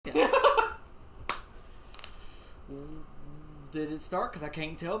did it start? Because I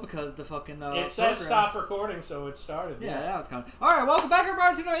can't tell because the fucking it says stop recording, so it started. Yeah, that was kind of... Alright, welcome back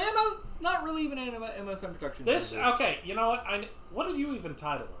everybody to the MO... Not really even an M07 production. Okay, you know what? What did you even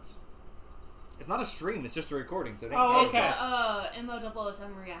title this? It's not a stream, it's just a recording, so... Oh, okay. It's a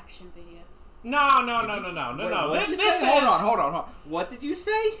M07 reaction video. No. Wait, hold on. What did you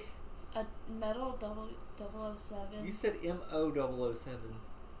say? A metal 007. You said M07.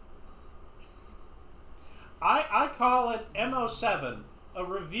 I call it M07, a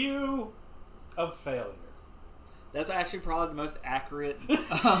review of failure. That's actually probably the most accurate. What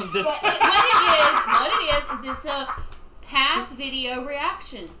it is it's a past video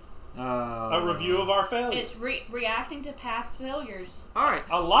reaction. A review of our failures. It's reacting to past failures. All right,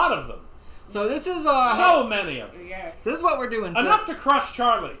 a lot of them. So this is so many of them. Yeah. So this is what we're doing. Enough to crush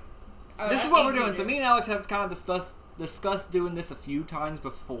Charlie. Oh, this is what we're doing. So me and Alex have kind of discussed doing this a few times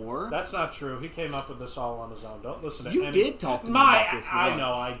before. That's not true. He came up with this all on his own. Don't listen to you. Did talk to me about this. I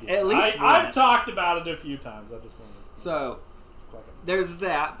know I did. At least I've talked about it a few times. I just wanted. So there's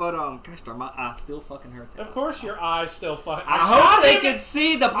that, but gosh darn, my eye still fucking hurts. Of course, your eye still fucking. I hope they could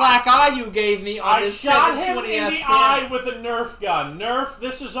see the black eye you gave me on this 720 I shot him in the eye with a Nerf gun. Nerf,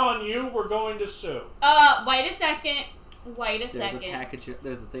 this is on you. We're going to sue. Wait a second.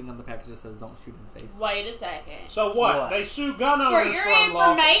 There's a thing on the package that says "Don't shoot in the face." Wait a second. So what? They sue gun owners for your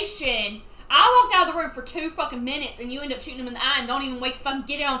information. I walked out of the room for 2 fucking minutes, and you end up shooting him in the eye, and don't even wait to fucking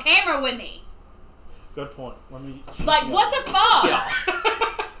get it on camera with me. Good point. Let me. Like what the fuck? Yeah.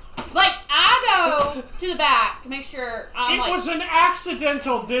 Like I go to the back to make sure. It was an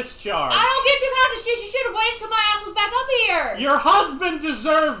accidental discharge. I don't give 2 kinds of shit. You should have waited until my ass was back up here. Your husband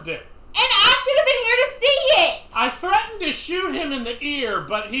deserved it. And I should have been here to see it! I threatened to shout him in the ear,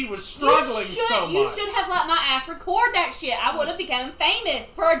 but he was struggling so much. You should have let my ass record that shit. I would have become famous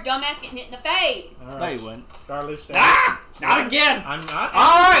for a dumbass getting hit in the face. Right. No, you wouldn't. Charlie, stay. Not again! I'm not.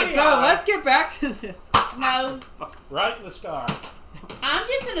 Alright, so let's get back to this. No. Right in the scar. I'm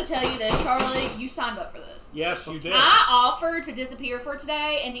just going to tell you this, Charlie. You signed up for this. Yes, you did. I offered to disappear for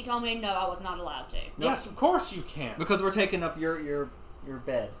today, and he told me no, I was not allowed to. Yes, of course you can. Because we're taking up your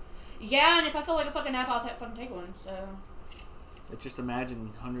bed. Yeah, and if I feel like a fucking nap, I'll fucking take one, so... Just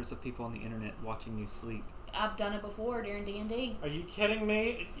imagine hundreds of people on the internet watching you sleep. I've done it before during D&D. Are you kidding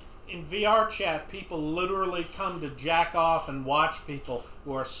me? In VR chat, people literally come to jack off and watch people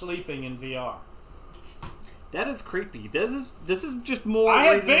who are sleeping in VR. That is creepy. This is just more I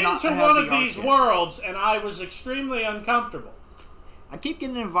have reason been not to to one have of VR these chat. worlds, and I was extremely uncomfortable. I keep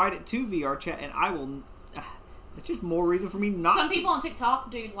getting invited to VR chat, and I will... It's just more reason for me not Some people on TikTok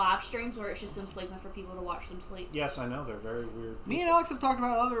do live streams where it's just them sleeping for people to watch them sleep. Yes, I know. They're very weird people. Me and Alex have talked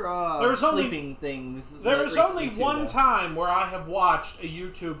about other sleeping things. There is only one time where I have watched a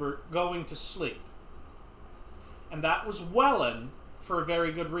YouTuber going to sleep. And that was Wellen for a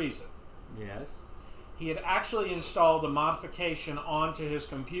very good reason. Yes. He had actually installed a modification onto his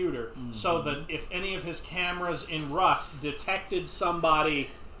computer so that if any of his cameras in Rust detected somebody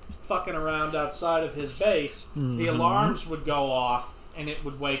fucking around outside of his base, the alarms would go off and it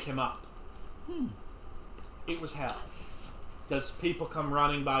would wake him up. It was hell. Does people come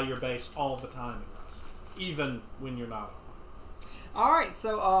running by your base all the time in Rust, even when you're not on? Alright,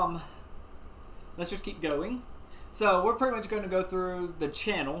 so let's just keep going. So we're pretty much going to go through the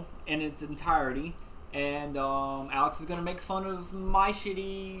channel in its entirety, and Alex is going to make fun of my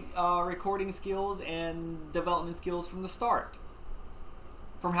shitty recording skills and development skills from the start.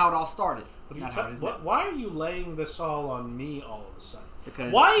 From how it all started. Why are you laying this all on me all of a sudden?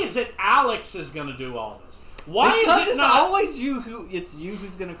 Because why is it Alex is going to do all this? Why because is it it's not always you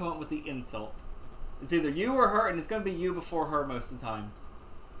who's going to come up with the insult. It's either you or her, and it's going to be you before her most of the time.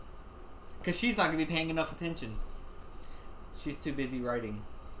 Because she's not going to be paying enough attention. She's too busy writing.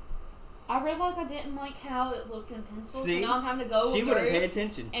 I realized I didn't like how it looked in pencil, See? so now I'm having to go She through wouldn't pay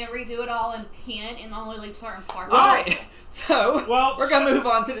attention. and redo it all in pen and only leave certain parts. Alright, so we're going to move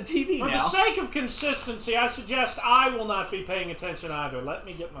on to the TV now. For the sake of consistency, I suggest I will not be paying attention either. Let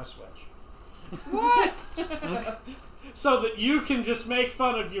me get my Switch. What? So that you can just make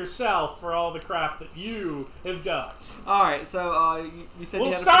fun of yourself for all the crap that you have done. Alright, so you said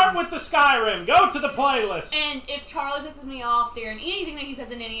we'll start with the Skyrim. Go to the playlist. And if Charlie pisses me off during anything that he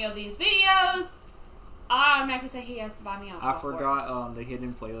says in any of these videos, I automatically say he has to buy me off. I forgot the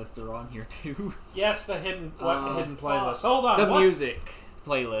hidden playlists are on here too. Yes, the hidden hidden playlist. Hold on. The music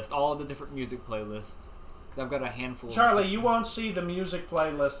playlist, all the different music playlists. Because I've got a handful. Charlie, you won't see the music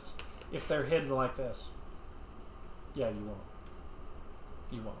playlists if they're hidden like this. Yeah, you won't.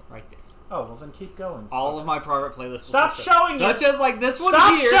 You won't. Right there. Oh, well then keep going. All of my private playlists. Stop showing such as like this one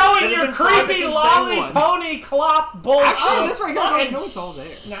Stop here. showing your creepy lolly pony clop bullshit. Actually, this right here, I don't know it's all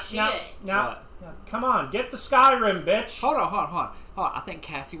there. Now, come on, get the Skyrim, bitch. Hold on. I think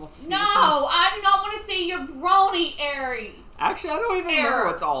Cassie wants to see No, I do not want to see your brony area. Actually, I don't even remember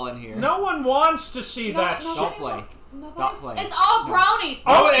what's all in here. No one wants to see that shit. Don't play. Stop playing. It's all bronies.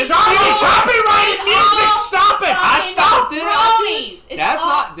 Oh, it's copyrighted music. Stop it! I stopped it. Bronies. That's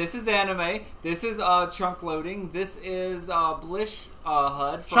not. This is anime. This is chunk loading. This is Blish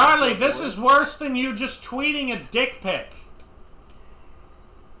HUD. Charlie, this is worse than you just tweeting a dick pic.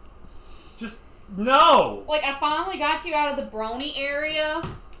 Just no. Like, I finally got you out of the brony area.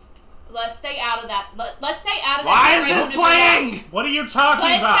 Let's stay out of that. Let's stay out of that. Why is this playing? What are you talking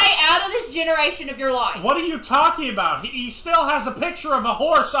about? Let's stay out of this generation of your life. What are you talking about? He still has a picture of a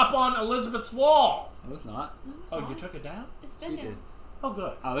horse up on Elizabeth's wall. No, it's not. No, it's Oh, not. you took it down? It's been down. Did. Oh,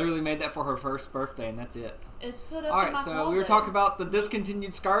 good. I literally made that for her first birthday, and that's it. It's put up All in right, my so closet. we were talking about the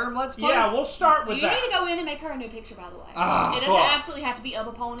discontinued Skyrim Let's Play. Yeah, we'll start with You that. need to go in and make her a new picture, by the way. Ah, it doesn't fuck. absolutely have to be of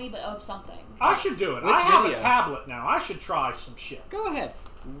a pony, but of something. I should do it. Which I have video? a tablet now. I should try some shit. Go ahead.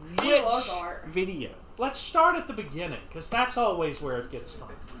 You Which look art. video? Let's start at the beginning, because that's always where it gets fun.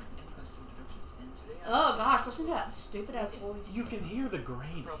 Oh gosh, listen to that stupid ass voice. You can hear the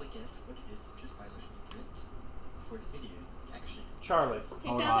grain. Probably guess what it is just by listening to it. For the video, actually. Charlie, He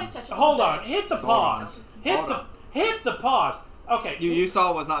Hold sounds on. like such a hold little on. bitch. Hit the Hold pause. on. Hit the pause. Okay. You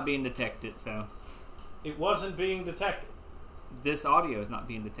saw it was not being detected, so It wasn't being detected. this audio is not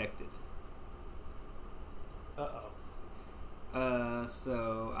being detected. Uh-oh.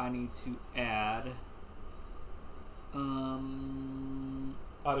 So I need to add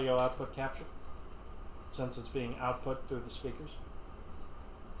Audio output capture, since it's being output through the speakers.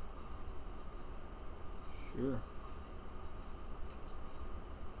 Sure.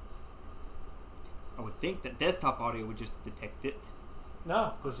 I would think that desktop audio would just detect it.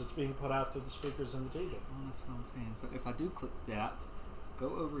 No, because it's being put out through the speakers in the TV. Oh, that's what I'm saying. So if I do click that, go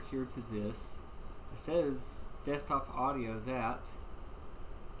over here to this. It says desktop audio that.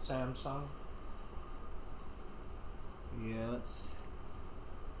 Samsung. Yeah, let's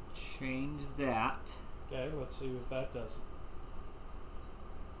change that. Okay, let's see if that does it.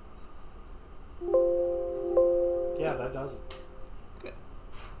 Yeah, that does it. Good.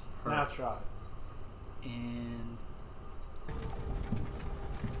 Now Perfect. try it. And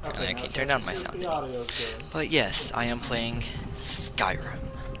Okay, I now can check turn down to my see if sound. the audio's good. But yes, I am playing Skyrim.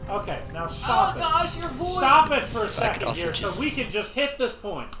 Okay, now stop Oh it. gosh, your voice. Stop it for a I could second also here, so just- we can just hit this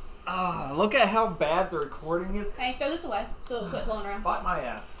point. look at how bad the recording is. Hey, throw this away so it'll quit blowing around. Bite my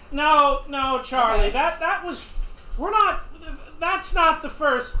ass. No, Charlie, Okay. that was. We're not. That's not the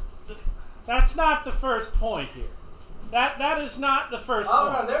first. That's not the first point here. That is not the first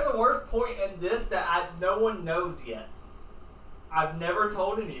point. there's a worse point in this that no one knows yet. I've never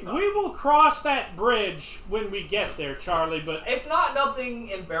told anybody. We will cross that bridge when we get there, Charlie, but It's not nothing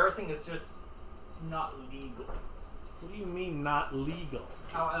embarrassing, it's just not legal. what do you mean not legal?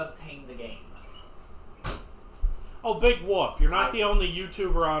 How I obtained the game. Oh, big whoop. You're not the only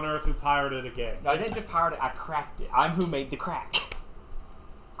YouTuber on Earth who pirated a game. No, I didn't just pirate it, I cracked it. I'm who made the crack.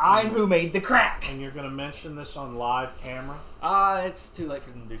 I'm who made the crack. And you're going to mention this on live camera? It's too late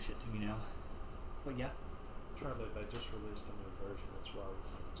for them to do shit to me now. But yeah. Charlie, they just released a new version. It's well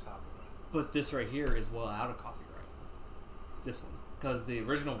within its copyright. But this right here is well out of copyright. This one. Because the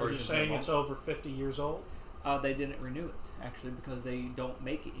original Are version you saying it's over 50 years old? they didn't renew it, actually, because they don't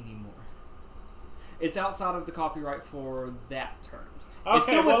make it anymore. It's outside of the copyright for that terms. It's Okay,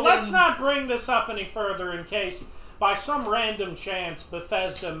 still well, within- let's not bring this up any further in case, by some random chance,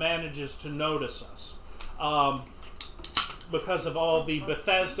 Bethesda manages to notice us. Because of all the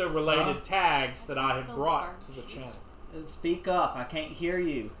Bethesda-related tags that I have brought to the channel. Speak up, I can't hear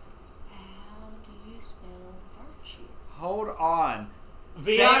you. How do you spell virtue? Hold on.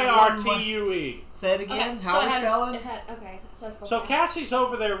 V-I-R-T-U-E. Say it again. Okay, How so are we I had- spelling? it had- okay, so I spelled So that. Cassie's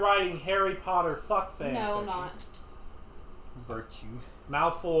over there writing Harry Potter fuck fan No, I'm fiction. not. Virtue.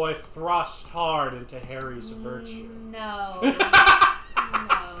 Malfoy thrust hard into Harry's virtue. No.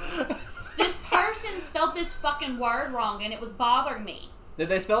 No. This person spelled this fucking word wrong, and it was bothering me. Did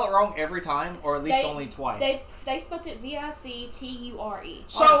they spell it wrong every time, or at least They- only twice? They spelled it V-I-C-T-U-R-E.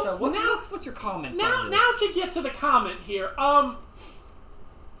 So, Alright, so what's, now, what's your comments now, on now this? to get to the comment here.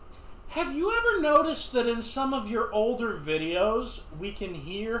 Have you ever noticed that in some of your older videos, we can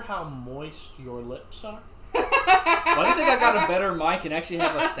hear how moist your lips are? Why do you think I got a better mic and actually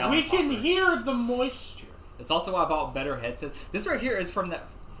have a sound? We can popper? hear the moisture. It's also why I bought better headsets. This right here is from that.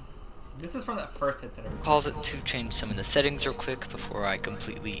 This is from that first headset. pause it to change some of the settings real quick before I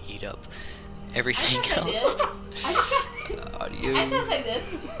completely eat up everything I else. just Audio. gotta say this.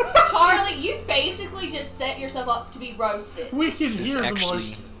 Charlie, you basically just set yourself up to be roasted. We can This is hear the actually.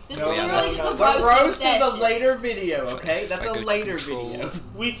 moisture. This No, is yeah, literally just a The roasting roast is session. a later video, okay? If That's I a go to later controls,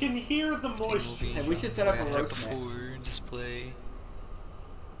 video. We can hear the moisture. Hey, we should set up a where I had it roast before. next. Display.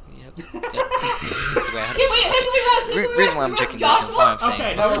 Yep. Yep. The way I had Who it can we roast? Who can we reason why roast? I'm checking this Joshua? and why I'm saying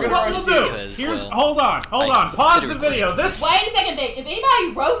Okay, it now we're here's gonna what we'll roast do. because, Here's well, hold on. I Pause did the it video. This. Wait a second, bitch. If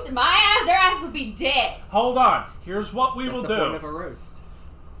anybody roasted my ass, their ass would be dead. Hold on. Here's what we That's will the point do. of a roast.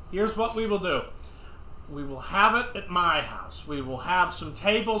 Here's what we will do. We will have it at my house. We will have some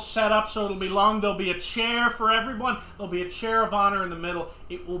tables set up so it'll be long. There'll be a chair for everyone. There'll be a chair of honor in the middle.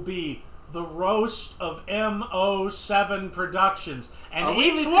 It will be the roast of M07 Productions. And Are we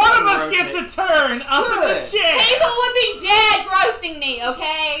each just one gonna of us roast gets it? a turn up in Good. the chair. People would be dead roasting me,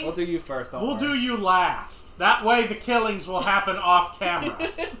 okay? We'll do you first. Don't We'll do worry. you last. That way the killings will happen off camera.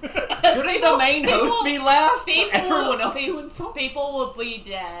 Shouldn't the main host be last? For everyone else to insult? People will be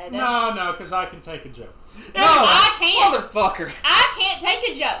dead. No, because I can take a joke. No, I can't. motherfucker. I can't take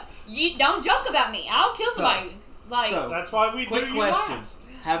a joke. You don't joke about me. I'll kill somebody. so- That's why we Quick do you question. last.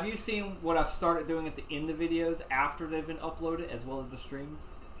 Have you seen what I've started doing at the end of videos after they've been uploaded, as well as the streams?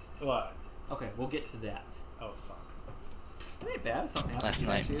 What? Okay, we'll get to that. Oh, fuck. That ain't bad. It's something last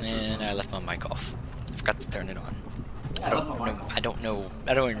night, and I left my mic off. I forgot to turn it on. Yeah, I don't know.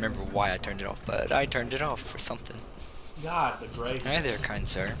 I don't remember why I turned it off, but I turned it off for something. God, the grace. Hi there, kind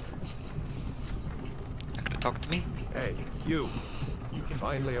sir. Not gonna talk to me? Hey, you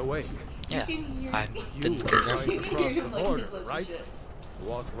finally awake. Yeah. You can hear I me. didn't were confirm. right You can hear across the him licking border, his lips right? and shit.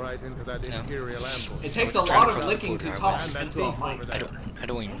 Walked right into that No. Imperial ambush. It takes I a was trying lot to of cross the licking to border, I talk was- into a mic. I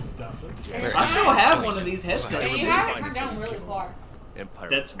don't even. Doesn't. I still have one of these headsets. Hey, you have it turned down really far. Empire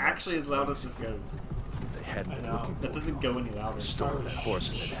That's was actually as loud as this goes. If they hadn't I been know. looking That for doesn't go any louder. stolen that horse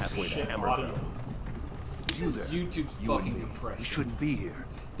and then halfway to Shit Hammerfell. audio. This is there. YouTube's You and fucking me. We compression. shouldn't be here.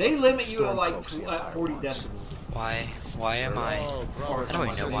 They limit you to like Stormcloak's the 40 Empire wants. decibels. Why am I? I don't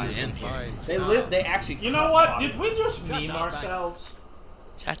even know why I am here. They actually. You know what? Did we just meme ourselves?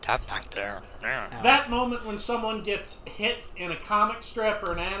 Shut up back there. That moment when someone gets hit in a comic strip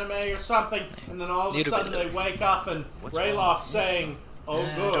or an anime or something, and then all of a Little sudden bit. they wake up and Rayloff saying, "Oh,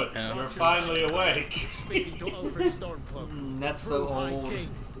 I good, don't know. you're finally awake." Speaking to Ulfric Stormcloak. That's so old.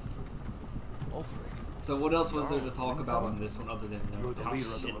 Ulfric, So what else was there to talk about on this one other than You're the how leader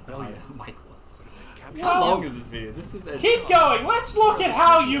of the shit rebellion. my mic was? capture How Well, long is this video? This is a Keep going. Let's look at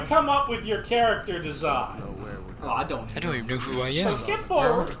how you come up with your character design. know where we're Oh, I don't. I don't even know who I So am. skip Where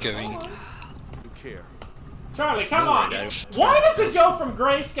are forward. we going? to care. Charlie, come No, on. I don't. Why does it go from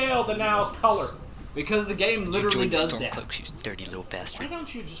grayscale to now colorful? Because the game You literally joined the does that. Stormcloaks, you dirty little Why bastard.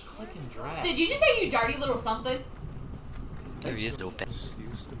 don't you just click and drag? Did you just say you dirty little something? There he is, little bastard.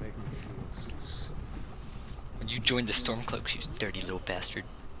 Used to make me feel so sick. When you joined the Stormcloaks, you dirty little bastard.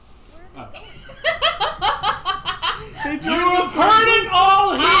 You have heard it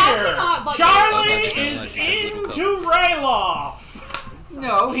all here. cannot believe Charlie it. is Oh, into Rayloff.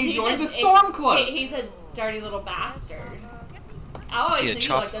 No, he He's joined the a- Stormcloak. He's a dirty little bastard. I always See a think you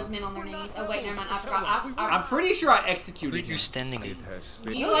chop- like those men on their knees. Oh wait, never mind. I forgot. I'm pretty sure I Where executed are you him. standing? It has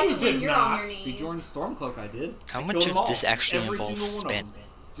spit. you No, like you it when did you're on your not. If you knees. joined Stormcloak, I did. How I much killed of them all. this actually Every involves single one of spam? them.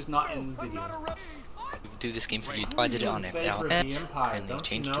 Just not in video. Do this game for you. I did it on In it favor now, of the and Empire. they Don't you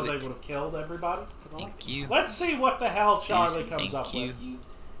changed know to they it. would have killed everybody? Thank you. Let's see what the hell Charlie comes Thank up you. with.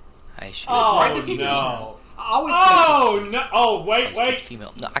 I should. Oh Right, the TV no! I always Oh no! Oh I wait, was pick wait!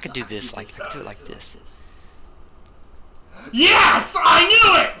 female. No, I could do this. Like, I could do it like this. Yes, I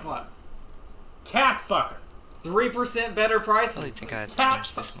knew it. What? Cat fucker. 3% better I don't prices. really think I Cat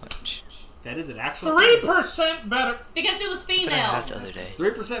changed this much. That is an actual 3% better. Because it was What did I have female. the other day?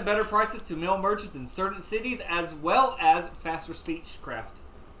 3% better prices to male merchants in certain cities, as well as faster speechcraft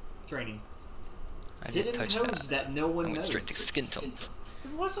training. I didn't touch codes that. no one I went knows. straight to skin tones.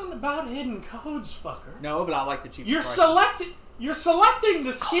 It wasn't about hidden codes, fucker. No, but I like the cheaper You're prices. You're selecting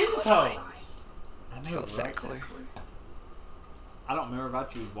the skin tones. I know, Close that right? color. I don't remember if I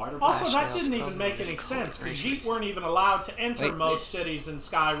choose white or Also, black. that didn't even make any sense because Jeet weren't even allowed to enter Wait. most cities in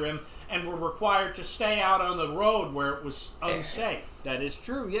Skyrim and were required to stay out on the road where it was unsafe. That is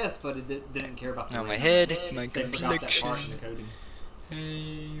true, yes, but it didn't care about the Now my race. head, my They forgot that complexion. part in the coding. Hey,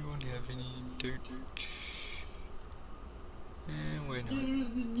 you won't have any dirt. Why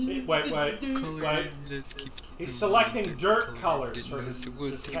not? Wait. Color, let's keep He's the selecting dirt color. colors Didn't for know his- there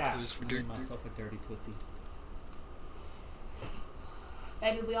was his dirt cat. colors for I dirt. made myself a dirty pussy.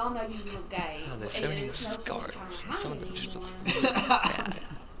 Baby, we all know you look gay. Oh, there's so It many is no scars. time Some of them just anymore. look bad.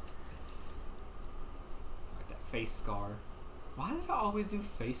 face scar. Why did I always do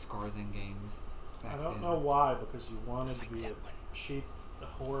face scars in games? I don't know why, because you wanted to be a cheap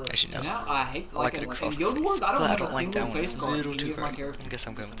horror. Actually, no. Now I hate I like like it in across Guild the Wars. face. I don't I have don't a like single that one. face It's a scar. little in too any of my bright. I characters. guess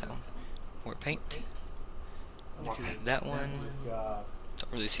I'm going with that one. Or paint. Okay, that one. God.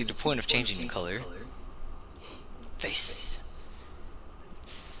 Don't really see the point of changing the color. Face.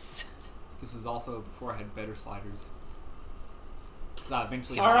 This was also before I had better sliders. So I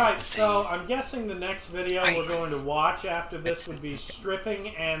eventually. Alright, so I'm guessing the next video we're going to watch after this would be stripping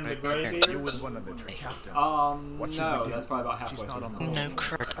and the You graybeards. with one of the captain. No, that's probably about halfway through. No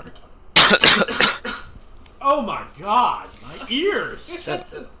crap. Oh my god, my ears! So,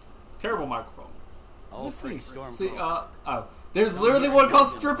 Terrible microphone. All Let's see. free storm See, call. oh. There's literally one called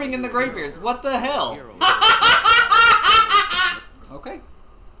stripping in the graybeards. What the hell? Okay.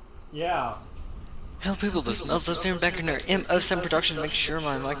 Yeah. hello people, this is Mel's here back in our M07 production. Make sure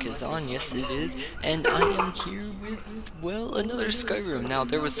my mic is on. Yes, it is. And I am here with, well, another Skyrim. Now,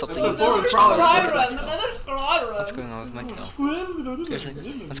 there was something. Before was probably. What's going on with my tail?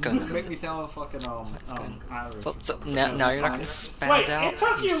 Seriously? What's going You on? make me sound fucking Irish. So now you're not gonna spaz Wait, out? it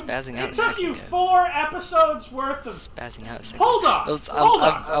took you. You're spazzing out It a took second you ago. 4 episodes worth of. Spazzing out a second. Hold on. I was- Hold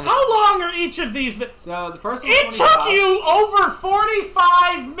on. I was- How long are each of these? So the first one. It took you over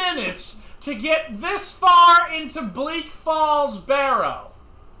 45 minutes to get this far into Bleak Falls Barrow.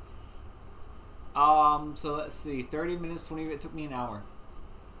 So let's see. 30 minutes, 20. It took me an hour.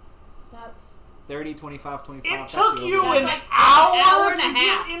 That's 30, 25, 25. It that's took the you overall. an like hour an to hour and a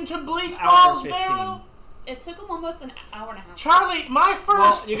half. get into Bleak Hour Falls 15. Barrow. it took him almost an hour and a half. Charlie, my Well,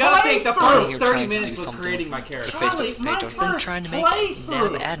 first you gotta think the playthrough- first You're 30 trying to minutes do was something creating my character. The Charlie, Facebook my page. I've been first trying to make nab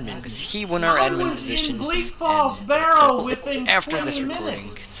playthrough. admin because he won our I admin was position. in Bleak Falls and Barrow so within after 20 this recording,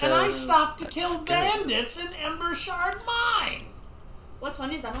 minutes, so and I stopped to let's kill go. bandits in Ember Shard Mine. What's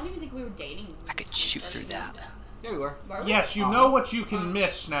funny is I don't even think we were dating. I could shoot through that. Here we were. Were we? Yes, you know what you can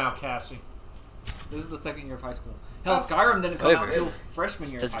miss now, Cassie. This is the second year of high school. Hell, Skyrim didn't come out However, until freshman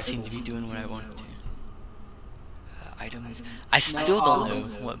This year of high doesn't school. seem to be doing what I want it to. Items. I still don't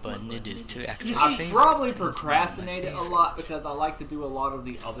know what button it is to access I favorites. probably procrastinated a lot because I like to do a lot of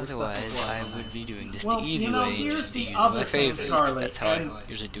the other Otherwise, stuff. I would be doing this Well, the easy you know, way and here's just be the using other my thing, favorites. 'Cause Charlie, that's how I and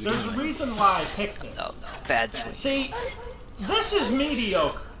usually do it There's a anyway. reason why I picked this. Oh, bad swing. See, this is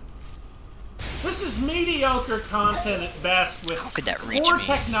mediocre. This is mediocre content at best with How could that reach poor me?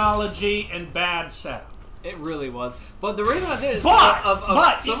 technology and bad setup. It really was. But the reason I did is But, of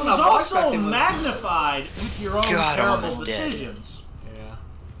but some it of was the voice also acting was- magnified with your own God, I'm terrible almost dead. decisions.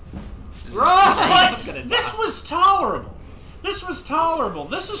 Yeah. Right! I'm gonna But this die. was tolerable. This was tolerable.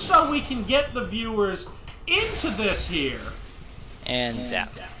 This is so we can get the viewers into this here. And zap.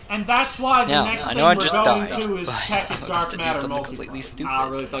 And that's why the Now, next I thing know I we're just going died, to is but Tech I'm and about Dark to do Matter something completely multiplayer. stupid. I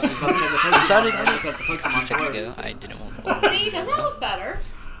really thought you were going to say Decided because the a few Pokemon seconds ago, was. I didn't want to. See, does that look better?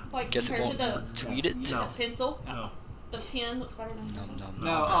 Like Guess it compared to won't the tweet it. No. pencil? No. The pen looks better than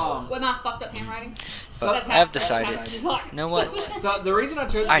No, with my fucked up handwriting. But That's I've half- decided. that's You know what? So the reason I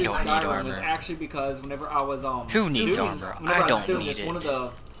chose I to do don't need Skyrim was armor. actually because whenever I was Who needs doing- armor? whenever I don't was doing need this, one of it.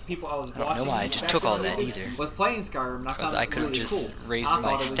 the people I was I don't watching know why I just back took all in that the either. was playing Skyrim, and I Because thought I it could have really just cool. raised I my thought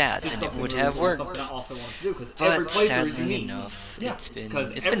it was stats just and it something would really have cool, worked. something I also wanted to do, 'cause every But playthrough is sadly unique. enough, Yeah, it's been 'cause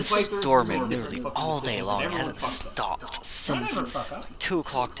it's every been playthrough is storming different literally fucking all day decisions, long. It and hasn't everyone fucks up. stopped I since never fuck up. 2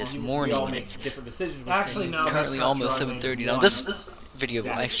 o'clock this We morning, all and make it's different decisions. Actually, no. that's currently not almost true. I made 7:30 now. one. This video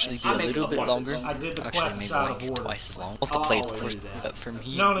will actually be I a make little a bit bunch. longer. I did the Actually, quests maybe out like of order. twice as long. I'll have to play it always first, do that. but from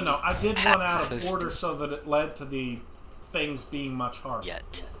here, No. I did one out So of order so that it led to the things being much harder.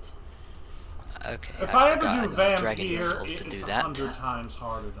 yet. Okay, If I ever forgot do about Dragon Vampire, Insults to do it's that. 100 times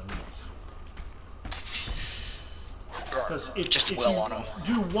harder than this. Because if, Just if wail you on 'em.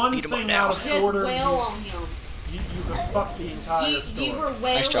 do one Beat 'em up thing now. out of Just order, wail on him. you can fuck the entire story. You were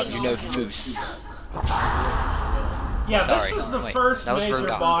wailing Nice job, you know on him. Foos. Yeah, this Sorry, is the wait, first that was major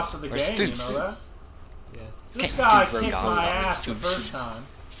Rodon. boss of the Where's game, you Foos? know that? Yes. This Can't guy do kicked Rodon my without ass the Foos. first time.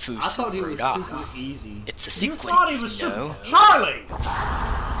 Foos. I thought he was Rodon. super easy. It's a You sequence, thought he was super... no? Charlie!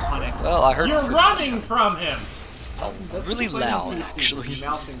 On Xbox. Well, I heard You're Foos. running from him! It's really loud, actually.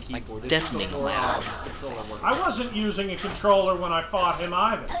 Mouse and Like keyboard. This is deafening before, loud. controller worked. I wasn't using a controller when I fought him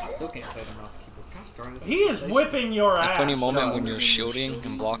either. I still can't play the mouse and keyboard. Gosh darn it. He is whipping your A ass. funny moment when Charlie. you're shielding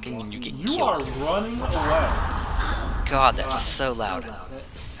and blocking and you get You are killed. running away. God, that's so loud.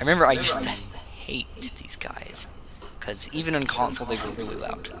 I remember I used to hate these guys. Because even on console they were really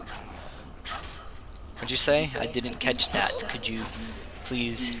loud. What'd you say? I didn't catch that. Could you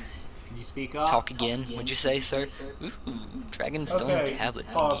please Can you speak up? talk again? What'd you say, sir? Ooh, Dragonstone Okay, tablet.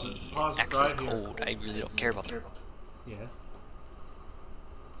 pause it. thingy. Pause it Axe right of here. cold. I really don't care about that. Yes.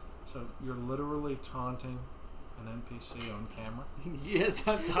 So you're literally taunting An NPC on camera? Yes,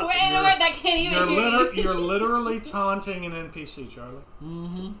 I'm talking. Wait, that can't even hear you. You're literally taunting an NPC, Charlie.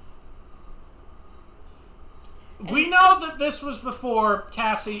 Mm-hmm. We know that this was before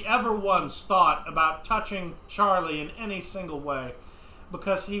Cassie ever once thought about touching Charlie in any single way,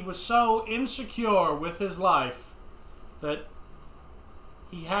 because he was so insecure with his life that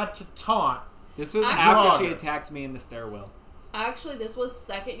he had to taunt. This was Actually- after she attacked me in the stairwell. Actually, this was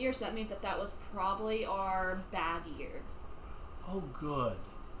second year, so that means that was probably our bad year. Oh, good.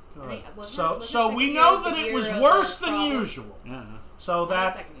 I think- Good. wasn't So it we second know year that the it year was of worse the than problems? usual. Uh-huh. So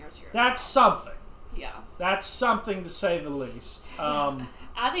Second year's year. that's something. Yeah. That's something to say the least.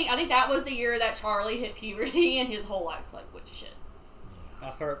 I think that was the year that Charlie hit puberty and his whole life like went to shit. I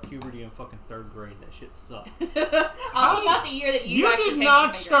started puberty in fucking 3rd grade. That shit sucked. Also about the year that you actually did paid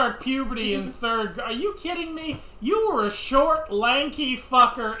not for start puberty in 3rd grade. Are you kidding me? You were a short, lanky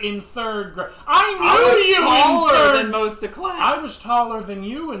fucker in 3rd grade. I knew you taller in 3rd. than most of the class. I was taller than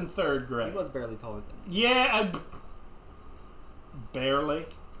you in 3rd grade. He was barely taller than me. Yeah, barely.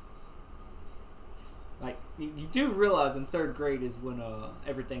 Like, you do realize in 3rd grade is when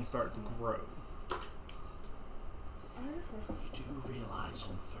everything started to grow. You do realize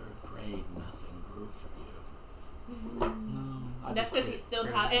in 3rd grade nothing grew for you. No, That's because it still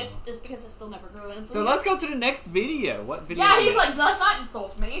it's because it still never grew in. So let's go to the next video. What video? Yeah, is he's like, next? let's not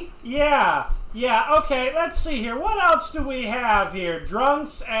insult me. Yeah, okay, let's see here. What else do we have here?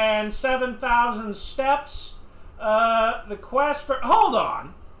 Drunks and 7,000 steps. The quest for... Hold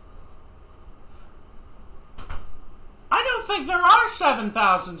on. I don't think there are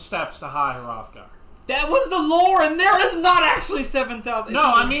 7,000 steps to High Hrothgar. That was the lore, and there is not actually 7,000. No,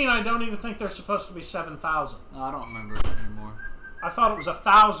 I mean, I don't even think there's supposed to be 7,000. No, I don't remember it anymore. I thought it was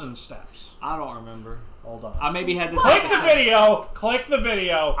 1,000 steps. I don't remember. Hold on. I maybe had to Click the video. Click the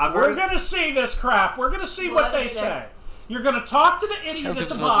video. I've We're heard- going to see this crap. We're going to see what they say. You're going to talk to the idiot Hello, at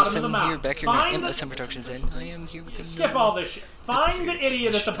the people. bottom of the Here, mountain. back here in Find the, M07 Productions, and I am here with the skip all this shit. Find the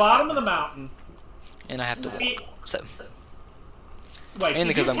idiot at the bottom of the mountain. and I have to walk. So, Wait,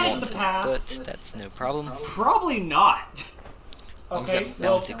 mainly did you because I'm take wanted, the path? but that's no problem. Probably not. Okay, that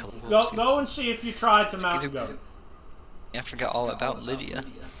well, bounty color go, wolves. go and see if you tried to mount Either- goat. I forgot all about Lydia.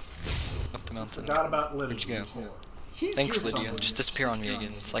 Up the mountain. Forgot about Lydia. Where'd you go? She's Thanks, here Lydia. somewhere. Just disappear on me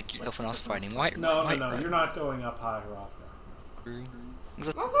again. It's like yourself when I was fighting White. No, White you're not going up High Hrothgar. Run. I'm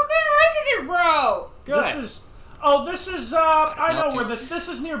fucking ready, bro. Good. This is... Oh, this is, I know Not where too- this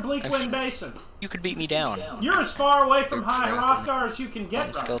is near Bleakwind Basin. You could beat me down. You're as far away from They're High trapping Hrothgar as you can On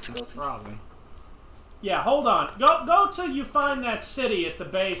get the right. skeleton. Probably. Yeah, hold on. Go till you find that city at the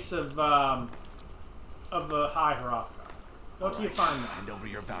base of the High Hrothgar. Go till you find that. Hand over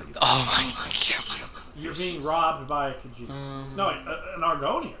your valuables. Oh my god. You're being robbed by a Khajiit. No, an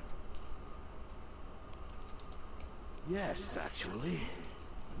Argonian. Yes, actually.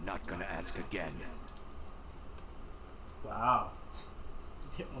 I'm not gonna ask again. Wow.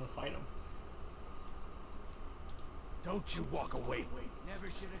 Didn't want to fight him. Don't you walk away. Never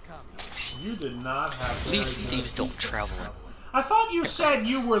should have come. You did not have... At least thieves don't travel. I thought you said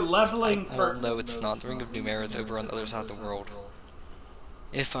you were leveling for... Oh no, it's not. The Ring of Numera is over on the other side of the world.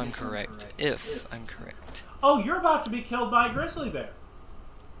 If I'm correct. If I'm correct. Oh, you're about to be killed by a grizzly bear.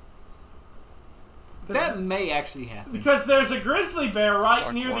 That may actually happen. Because there's a grizzly bear right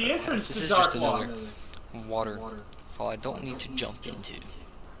Dark near water. the entrance This to is Dark just Water. another waterfall I don't need to jump into.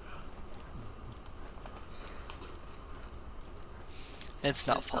 It's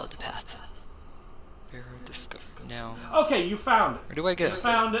not follow the path. Barrow discovered. Now, Okay, you found it. where do I go? You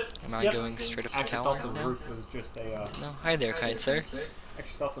found it. Am I Yep. going straight up I the actually tower thought the now? roof was just a. No, hi there, kind sir. I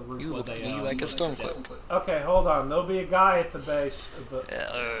actually thought the roof You was look to a. me like a stormcloak. Okay, hold on. There'll be a guy at the base of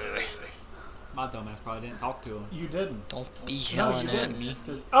the... My dumbass probably didn't talk to him. You didn't. Don't be No, yelling you at didn't. me.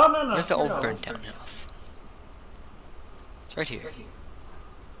 'Cause- Oh, no. Where's the you're old not. burnt down house? It's right here.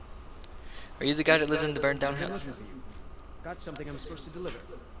 Are you the guy that lived in the burned down house? Got something I'm supposed to deliver.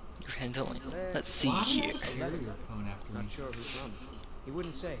 You're handling. Let's see here. Carry your phone after me. Not sure who from. He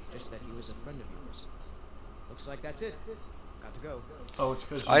wouldn't say, just that he was a friend of yours. Looks like that's it. Got to go. Oh, it's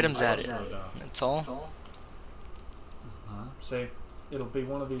because... Items added. That's all. Huh? See, it'll be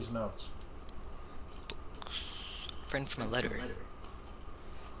one of these notes. Friend from a letter.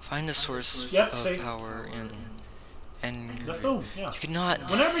 Find the source Yep, of see? power and The Thum, yeah. you cannot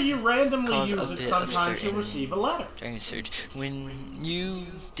Whenever you randomly cause use a it, bit of sometimes stir you'll receive a letter. Dragon Surge. When you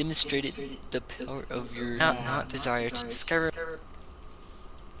demonstrated the power of your not desire to discover.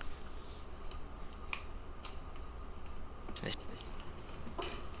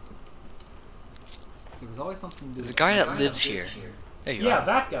 There was always something to do. There's a guy that lives here. There you Yeah, are.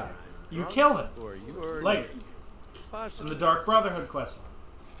 that guy. You kill him Or you or... later. From the Dark Brotherhood quest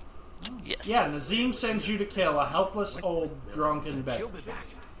line. Yes. Yeah, Nazim sends you to kill a helpless old drunken beggar. She'll be back.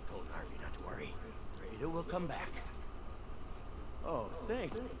 Told Harvey not to worry. Rita will come back. Oh,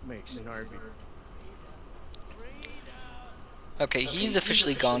 thanks, Mason Harvey. Okay, he's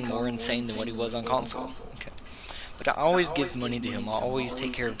officially gone more insane than what he was on console. Okay. But I always give money to him. I always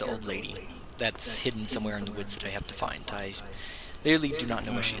take care of the old lady that's hidden somewhere in the woods that I have to find. I literally do not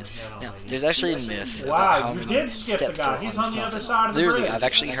know where she is. Now, there's actually a myth about how Wow, you many did skip the steps guy. are on He's this on the other mountain. side of the Literally, bridge. I've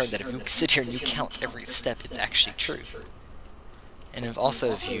actually heard that if you sit here and you count every step, it's actually true. And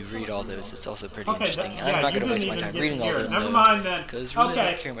if you read all those, it's also pretty interesting. And I'm not going to waste my time reading all of them, Never mind then. because really I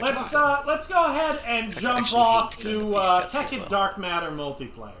Okay, don't care much about it. let's go ahead and That's jump actually off hate to go to with these steps as Tekken well. Dark Matter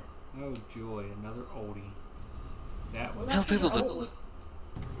multiplayer. Oh joy, another oldie. That was. Hello people,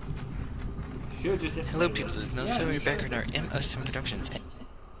 Should just hit hello play. people, the most of your background are M07 Productions.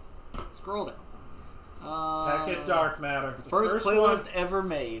 Scroll down. Tekken Dark Matter. The First playlist ever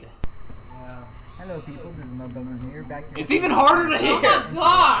made. Hello people, this is ModPack Here, back here. It's even harder to hear. Oh my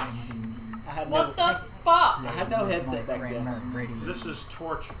gosh! I had What no, the fuck? I had no headset back then. This is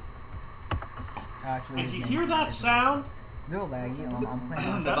torture. Actually, And his you name hear is that sound? Little laggy. I'm playing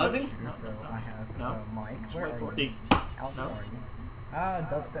on The buzzing? so I have No. Mike. Where are The- you? Out No. where are you?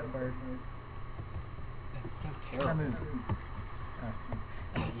 Dubstep bird. That's so I terrible. moved.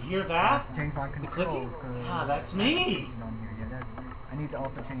 You hear that? Change my controls. Ah, that's me. On here. Yeah, I need to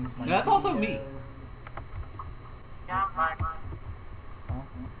also change my. That's also me. Huh?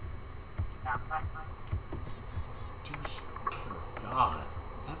 God.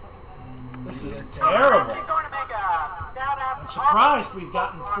 This is terrible. I'm surprised we've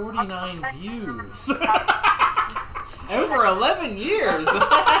gotten 49 views. Over 11 years.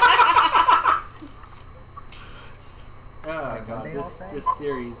 Oh god, this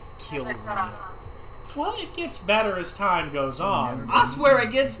series kills me. Well, it gets better as time goes on. I swear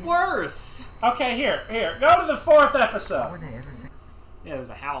it gets worse. Okay, here. Go to the 4th Would episode. they ever say? Yeah, there's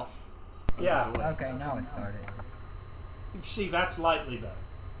a house. Yeah. Okay, now it started. You see, that's lightly better.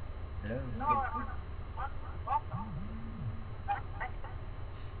 Hello.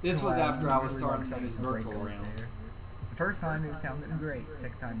 This was after I was Really starting like some of this some virtual break realm. there. The first time it sounded great.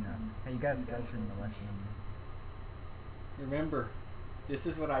 Second time no. Hey, you got a skeleton in the lesson. Remember, this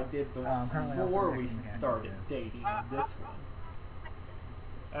is what I did currently also before we making cast, started yeah. dating on this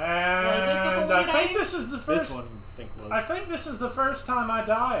one. And I think this is the This first. one, I think, was. I think this is the first time I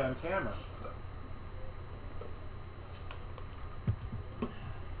die on camera.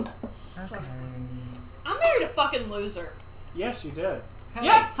 Okay. I married a fucking loser. Yes, you did. Hey.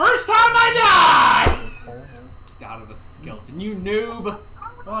 Yeah, first time I die. Out of a skeleton, you noob!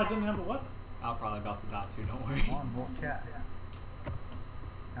 Well, I didn't have a weapon. I'm probably about to die too, don't worry. Come on, vote chat.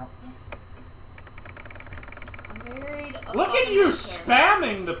 Nope. I married a Look at fucking you loser.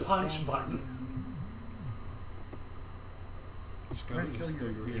 spamming the punch button. Just go Where's and still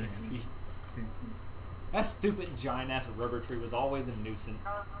steal your your EXP. That stupid giant ass rubber tree was always a nuisance.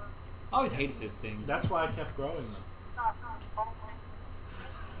 I always hated those things. That's why I kept growing them.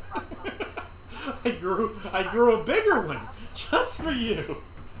 I grew a bigger one just for you.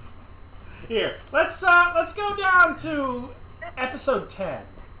 Here, let's go down to episode 10.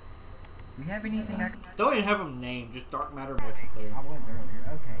 Do you have anything I can... Don't even have them named, just Dark Matter multiplayer. I was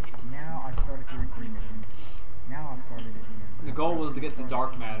earlier. Okay, now I've started the recording again. Now I've started it again. The goal was to get to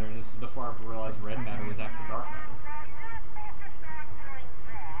Dark Matter, and this was before I realized Red Matter was after Dark Matter.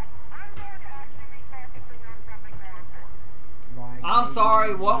 I'm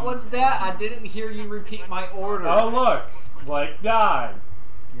sorry, what was that? I didn't hear you repeat my order. Oh look, Blake died.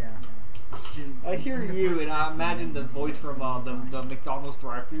 Yeah. I hear you, and I imagine the voice from the McDonald's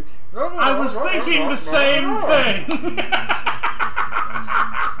drive-thru. I was thinking the same thing.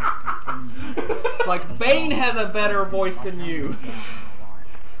 It's like Bane has a better voice than you.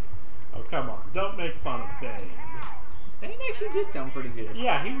 Oh come on, don't make fun of Bane. Bane actually did sound pretty good.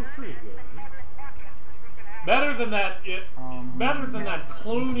 Yeah, he was pretty good. Better than that. Better than that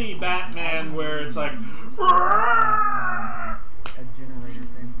Clooney Batman where it's like. A generator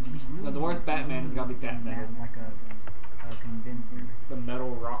thing. No, the worst Batman has got to be Batman. Like a condenser. The metal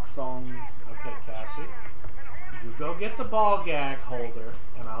rock songs. Okay, Cassie. You go get the ball gag holder,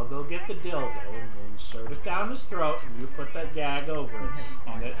 and I'll go get the dildo, and we'll insert it down his throat, and you put that gag over it,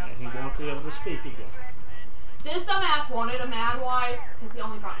 and he won't be able to speak again. This dumbass wanted a mad wife because he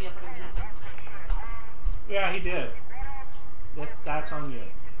only brought me up in a minute. Yeah, he did. That's on you.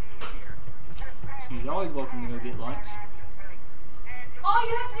 She's always welcome to go get lunch. All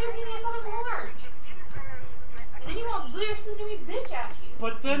you have to do is give me a fucking lunch. And then you won't lose to me bitch at you.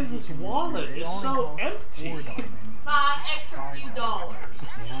 But then his wallet is so empty. Buy an extra few dollars.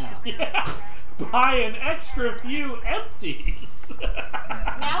 Yeah. Yeah. Buy an extra few empties.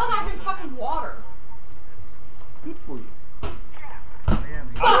 Now I drink fucking water. It's good for you.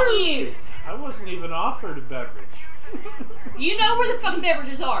 Fuck you! I wasn't even offered a beverage. You know where the fucking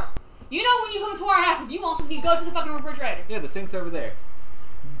beverages are. You know when you come to our house, if you want something, you go to the fucking refrigerator. Yeah, the sink's over there.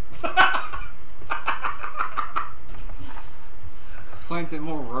 Planting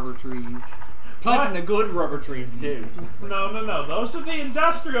more rubber trees. Planting the good rubber trees, too. No. Those are the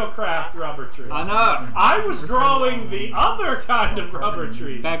industrial craft rubber trees. I know. I was growing the other kind of rubber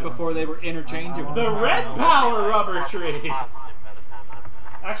trees. Back before they were interchangeable. The red power rubber trees.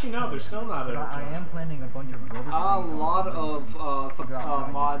 Actually, no, they're still not But I interchangeable. am planning a bunch of rubber trees. A lot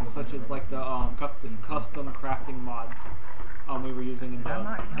of mods, such as like the custom crafting mods, we were using in the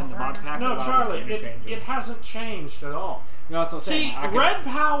ModPack. No, Charlie, it it hasn't changed at all. No, that's what I'm See, saying. red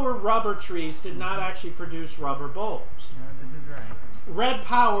power rubber trees did not actually produce rubber bulbs. No, this is right. Red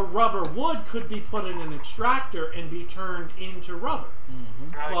power rubber wood could be put in an extractor and be turned into rubber.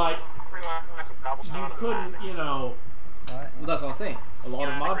 But you couldn't, you know... Well, that's what I'm saying. A lot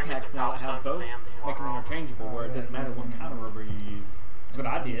of mod packs now that have both make them interchangeable, where it doesn't matter what kind of rubber you use. That's what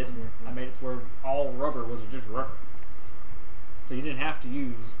I did. I made it to where all rubber was just rubber. So you didn't have to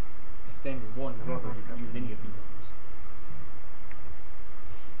use a standard one rubber. You could use any of the rubbers.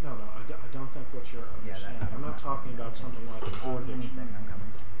 No, I don't think what you're understanding. I'm not talking about something like an Give me a addiction. second, I'm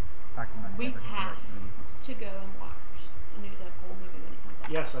coming. Packing my We beverages have please. to go and watch the new Deadpool movie when it comes out.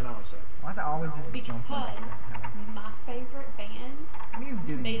 Yes, I know I said. Why is it always just jump on the Because house? my favorite band What are you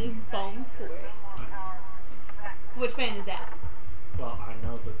doing? made a song for it. Which band is that? Well, I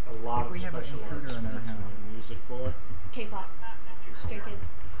know that a lot If we of have a special intruder artists in our made some house. music for. K-pop. Stray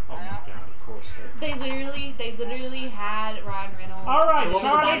Kids. Oh my god, of course. They literally had Ryan Reynolds. All right, It was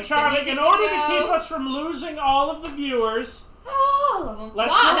like Charlie, the in music order to video. keep us from losing all of the viewers... All of them.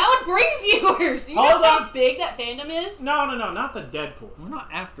 Let's Wow, not- that would bring viewers. You Hold know how on. big that fandom is? No, not the Deadpool. We're not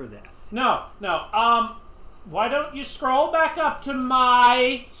after that. No. Why don't you scroll back up to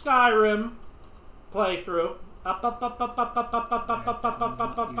my Skyrim playthrough? Up,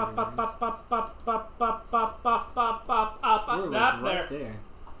 that there.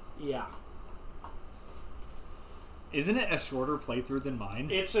 Yeah. Isn't it a shorter playthrough than mine?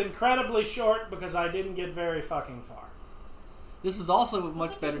 It's incredibly short because I didn't get very fucking far. This is also with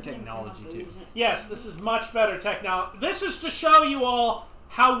much better technology, too. Yes, this is much better technology. This is to show you all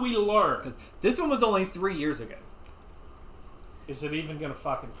how we learn. Because this one was only 3 years ago. Is it even gonna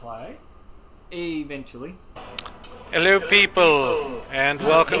fucking play? Eventually. Hello people, and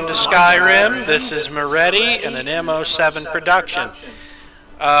welcome to Skyrim. This is Moretti and an M07 production.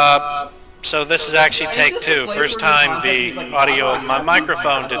 So this is actually take two. First time the audio of my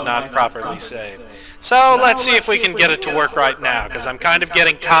microphone did not properly save. So let's see if we can get it to work right now, because I'm kind of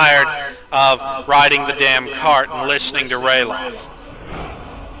getting tired of riding the damn cart and listening to Rayloff.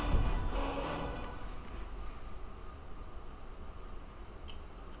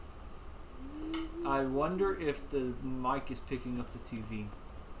 I wonder if the mic is picking up the TV.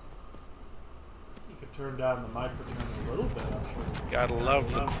 You could turn down the microphone a little bit, I'm sure. Gotta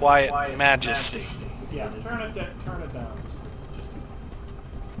love the quiet majesty. Yeah, turn it down. Just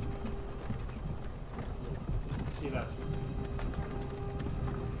see, that's...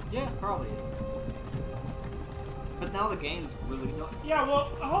 Yeah, probably is. But now the game's really not... Yeah, well,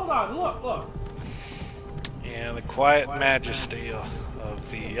 hold on, look. Yeah, the quiet majesty of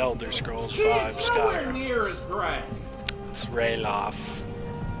the Elder Scrolls See, 5 it's nowhere Skyrim. near as gray. It's Rayloff.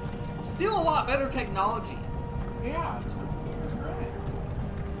 Still a lot better technology. Yeah, it's nowhere near as gray.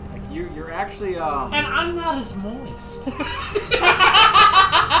 Like you're actually And I'm not as moist.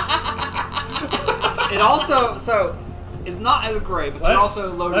 It also it's not as gray, but you're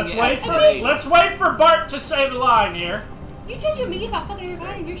also loading let's it wait at for 1080. let's wait for Bart to say the line here. You change your media about fucking Harry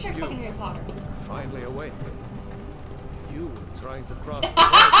Potter, and your shirt's fucking Harry Potter. Finally awake. You were trying to cross the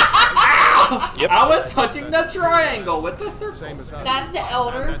Yep. I was touching the triangle with the circle. same as us. That's the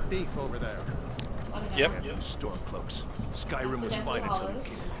elder. That thief over there. Yep. Stormcloaks. Skyrim was fine until you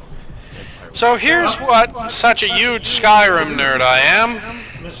came. So here's what such a huge Skyrim nerd I am.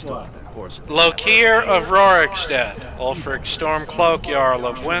 Miss what? Lokier of Rorikstead, Ulfric Stormcloak, Jarl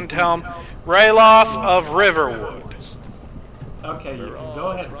of Windhelm, Rayloff of Riverwood. Okay, you can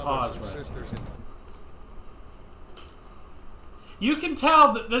go ahead and pause right. Sisters in You can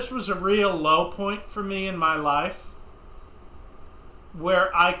tell that this was a real low point for me in my life, where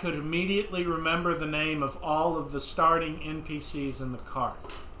I could immediately remember the name of all of the starting NPCs in the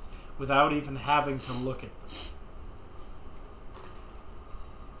cart without even having to look at them.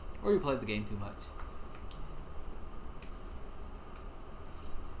 Or you played the game too much.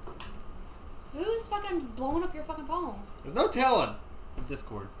 fucking blowing up your fucking phone? There's no telling. It's a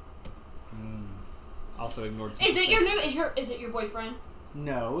Discord. Also ignored. Is it your new? Is it your boyfriend?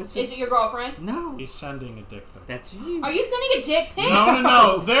 No, it's just. Is it your girlfriend? No. He's sending a dick pic. That's you. Are you sending a dick pic?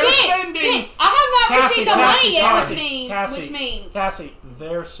 No. They're sending. Bitch, I have not received the money yet, Cassie, which means. Cassie,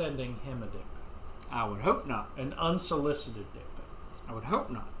 they're sending him a dick pic. I would hope not. An unsolicited dick pic. I would hope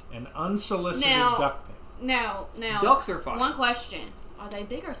not. An unsolicited duck pic. Now. Ducks are fine. One question: are they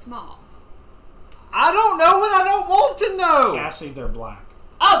big or small? I don't know and I don't want to know. Cassie, they're black.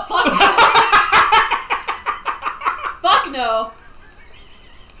 Oh fuck no! Fuck no!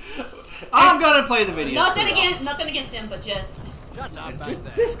 I'm gonna play the video. Nothing against them, but just. Shut up. It's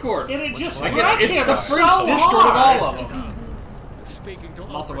just Discord. It just Like wrecked it's him the so French Discord of hard. all of them. Speaking to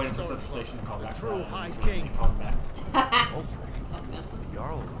I'm also waiting for Central Station to call back. True High They King. called back.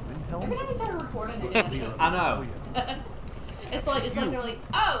 Jarl Every Windhelm? time we start recording, it actually. I know. It's like they're like,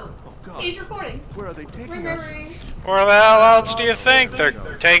 oh, he's recording. Where are they taking Ring, us? ring, ring. Where the hell else do you think? They're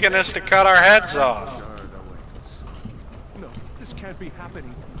taking us to cut our heads off. No, this can't be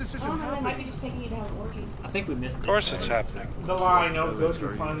happening. This Oh isn't no, they might be happening. just taking you to have an orgy. I think we missed it. Of course it's happening. The line, oh good, you're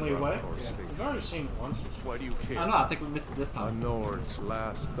finally awake. Yeah. We've already seen it once. Why do you I care? don't know. I think we missed it this A time. Nord's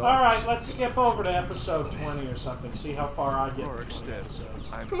last thoughts. Alright, let's skip over to episode 20 or something. See how far I get. Or in 20 instead,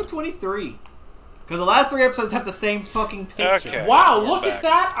 episodes. Let's go 23. Because the last 3 episodes have the same fucking picture. Okay. Wow, look back. at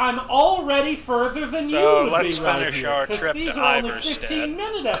that! I'm already further than you So, would let's be right finish here. our 'Cause trip these to are only Iverstead.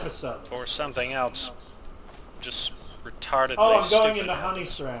 15-minute episodes. Or something else just retardedly Oh, I'm going stupid. into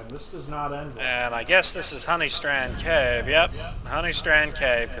Honeystrand. This does not end well. And I guess this is Honeystrand Cave. Yep, Honeystrand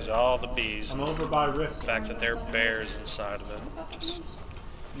Cave, because all the bees. I'm over by Rift. The fact that there are bears inside of it. Just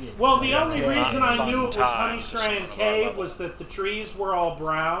Well, the only reason I Fun knew it was times. Honeystrand Cave was that the trees were all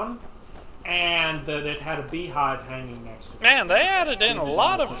brown and that it had a beehive hanging next to it. man, they added in a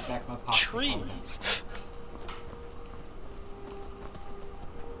lot of Back my pocket. trees.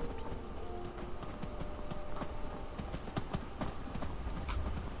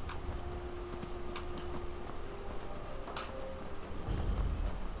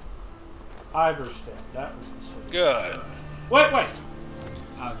 Iverstead, that was the city. Good. Wait.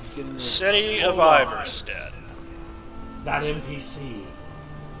 I was just getting the City of Hold on. Iverstead. That NPC.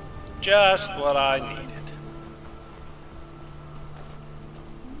 Just what I needed.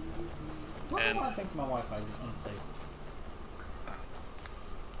 Why do I think my Wi-Fi is unsafe?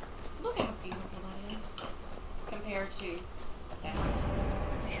 Look how beautiful that is compared to that.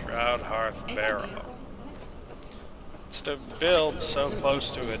 Shroud Hearth Ain't that Barrow. beautiful? It's to build so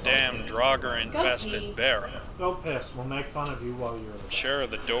close to a damn Draugr-infested barrow. Go piss. We'll make fun of you while you're there. Sure,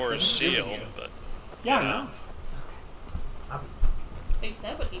 the door is sealed, but Yeah, I know. He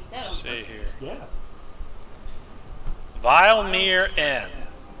said what he said. see here. Yes. Vilemere Inn.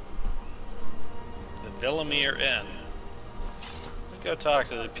 The Villemere Inn. Let's go talk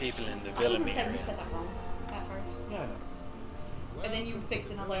to the people in the I was gonna say Villemere you said that wrong at first. Yeah, I know. And then you fixed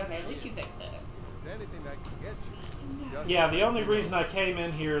it and I was like, okay, at least you fixed it. Anything I can get you. Yeah, the only reason I came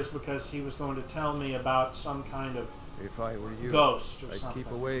in here is because he was going to tell me about some kind of If I were you, ghost or I'd something.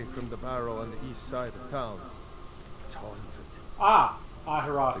 keep away from the barrow on the east side of town. It's haunted. The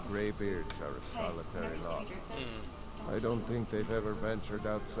Ahiraf. Greybeards are a Hey, solitary whenever you see me lot. drink this, I don't think they've ever ventured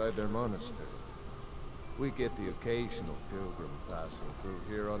outside their monastery. We get the occasional pilgrim passing through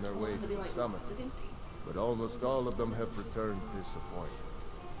here on their way they'll to be the like, summit, "Is it empty?" but almost all of them have returned disappointed.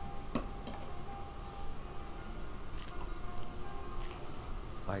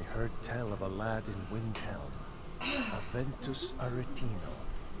 I heard tell of a lad in Windhelm, Aventus Aretino.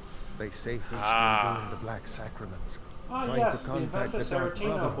 They say he's been doing the Black Sacrament. Ah, trying yes, to the contact Aventus the Dark Aretino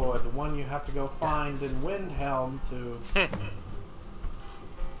Brotherhood. boy, the one you have to go find in Windhelm to... There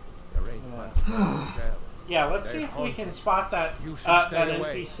ain't Yeah. much more to tell. Yeah, let's see They're if we can haunted. spot that, You should that stay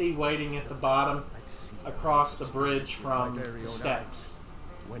away. NPC waiting at the bottom I've seen across the it bridge with my from very the own steps. eyes.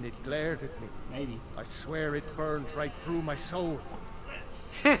 When it glared at me, Maybe. I swear it burned right through my soul.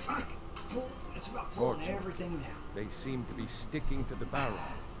 It's about pulling Fortune. everything down. They seem to be sticking to the barrel.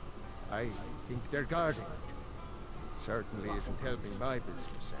 I think they're guarding it. Certainly isn't helping my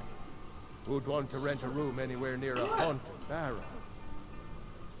business any. Who'd want to rent a room anywhere near a haunted barrel?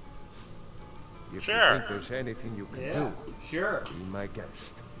 If you Sure. think there's anything you can Yeah, do, sure. be my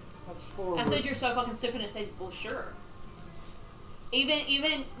guest. That's forward. I said you're so fucking stupid and said, well, sure.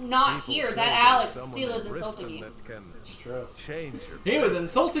 Even not People here, say that there's Alex someone still is in insulting Bristol you. that can It's true. change your He was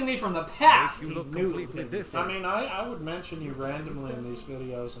insulting me from the past. Make He you look knew it was completely gonna be different. I mean, I would mention you randomly in these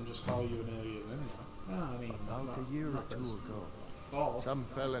videos and just call you an idiot anyway. No, I mean, it's About not, a year or not two those ago, False. Some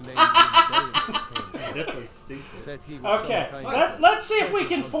fella named James Definitely stupid. said he was Okay, some kind of let's see if we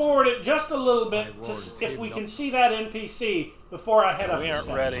can forward it just a little bit to if we can see that NPC before I head up We the aren't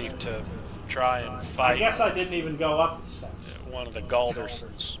steps. ready to try and I fight guess I didn't even go up the steps. one of the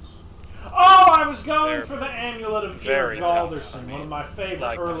Galdersons. Oh, I was going They're for the Amulet of very Ear tough. Galderson, one of my favorite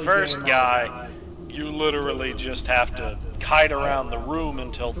Like early the first game guy, novels. you literally just have to kite around the room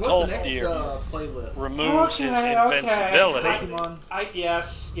until So what's the next Tolfdir playlist? removes his Okay. invincibility. Pokemon.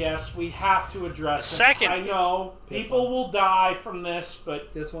 Yes, we have to address The it. second- I know people will die from this,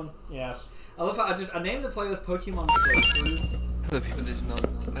 but This one. yes. I love how I named the playlist Pokemon Playthroughs. Other people, there's no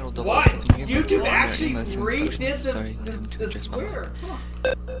metal double. What? So you YouTube can- actually Sorry, redid to the adjust my square. mic.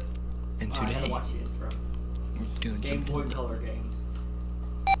 Huh. And I gotta today, watch the intro. we're doing Game Boy something. Color games.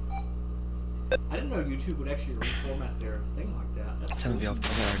 I didn't know YouTube would actually reformat their thing like that. That's Some of cool. y'all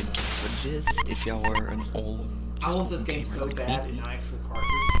probably already guessed what it is. If y'all were an old I want this game gamer so like bad me, in an actual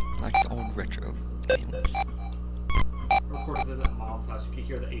cartridge. like the old retro games. Of course, this is at Mom's house. You can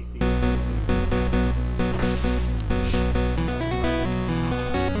hear the AC.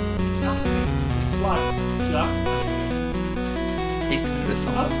 Sounds amazing. It's like Chuck. I used to do this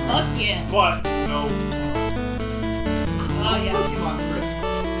Oh, song. fuck yeah. What? No. Oh, yeah. Pokemon Chris.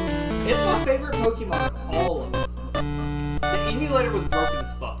 It's my favorite Pokemon of all of them. The emulator was broken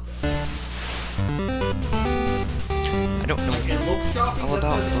as fuck. I don't know. Like, it looks choppy, all but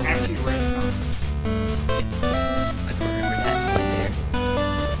about it actually ran choppy. I don't remember that in there.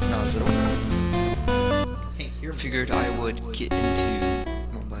 When I was little. Can't hear me. Figured I would get into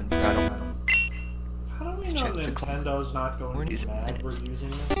mobile. I don't know. How do we know Check the Nintendo's not going Where to is be it? mad we're using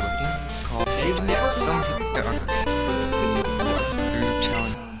this? It's called They've never some come out with there are this game for this video.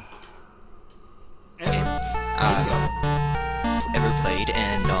 challenge And I've ever played,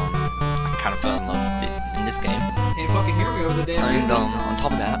 and I kind of fell in love with it in this game. can't fucking hear me over the damn And music. on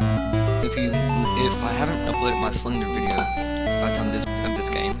top of that, if I haven't uploaded my Slender video by the time of this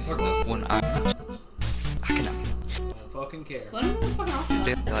game, when I cannot. Fucking care. Slenderman was fucking awesome.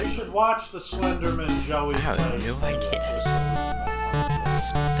 They're We like should watch the Slenderman Joey I have play. no idea.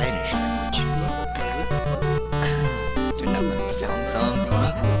 Spanish language. Turn that one sound song for me.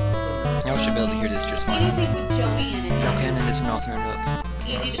 Y'all should be able to hear this just You fine. need to put Joey in it. Okay, and then this one I'll turn up.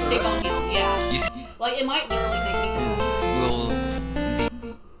 You need to pick on him, yeah. You see, Like, it might literally make me will be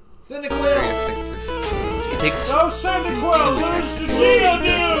very Cyndaquil! effective. It takes Go Cyndaquil! Lose to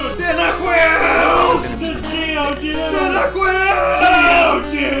Geodude! Cyndaquil! Lose to Geodude! Cyndaquil!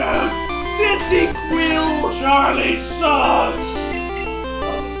 Geodude! Cyndaquil! Charlie sucks!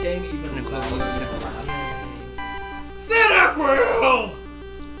 This game even Cyndaquil. Cyndaquil!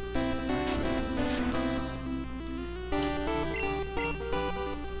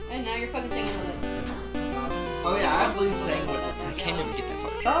 And now you're fucking singing with it. Oh yeah, I absolutely sang with I it. can't even get that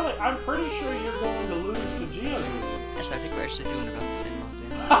part. Charlie, I'm pretty sure you're going to lose to Geodude. Actually, I think we're actually doing about the same amount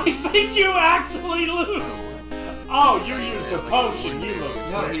then. I think you actually lose! Oh, you used a potion, you little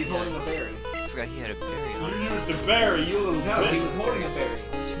No, bitch. he's holding a berry. I forgot he had a berry on You it. used a berry, you little No, he bitch. was holding a berry.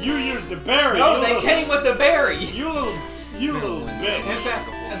 You used a berry, No, you they little, came with the berry! you little In bitch. fact,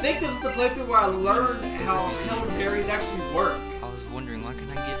 I think this was the playthrough where I learned how held berries actually work. I was wondering, why can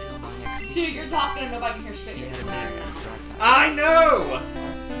I give him my XP? Dude, you're talking and nobody can hear shit. He had a berry on his I know!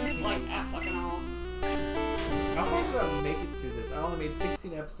 Like, at fucking all. How far did I make it to this? I only made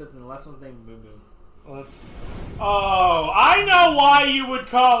 16 episodes and the last one's named Moo Moo. Let's. Oh, I know why you would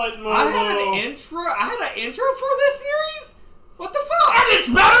call it Moo I had Moo. an intro? I had an intro for this series? What the fuck? And it's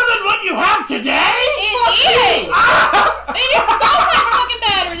better than what you have today? It is! It is so much fucking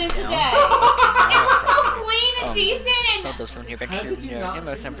better than today. It looks so clean and decent and... Hold up, someone here back How here. did you not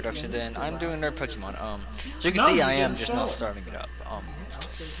M07 see Productions, it? and I'm doing their Pokemon. As you can No, see, you I am didn't just show now it. starting it up.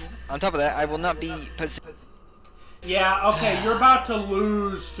 On top of that, I will not be posting. Yeah, okay, you're about to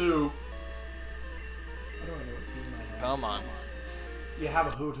lose to. I don't know what team I have. Come on. You have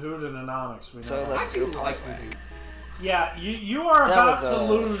a Hoot Hoot and an Onyx. We know So that. I let's actually go. like Hoot Hoot. Yeah, you are That about was, to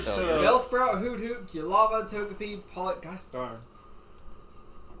lose failure. to. Bellsprout, Hoot Hoot, Kilava, Togepi, Pollet, gosh darn.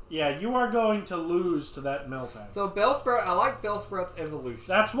 Yeah, you are going to lose to that Miltank. So Bellsprout, I like Bellsprout's evolution.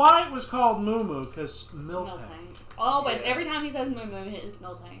 That's why it was called Moo Moo, because Miltank. Miltank. Always. Yeah. Every time he says Moo Moo, it's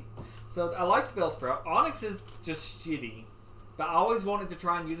Miltank. So I liked Bellsprout. Onyx is just shitty. But I always wanted to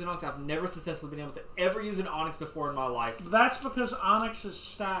try and use an Onyx. I've never successfully been able to ever use an Onyx before in my life. That's because Onyx's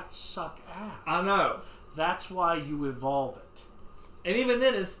stats suck ass. I know. That's why you evolve it. And even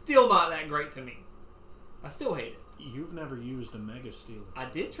then, it's still not that great to me. I still hate it. You've never used a Mega Steel. I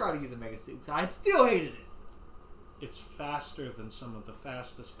did try to use a Mega Seed, so I still hated it. It's faster than some of the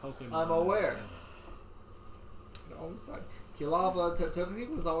fastest Pokemon. I'm aware. always die. Kilava, Togepi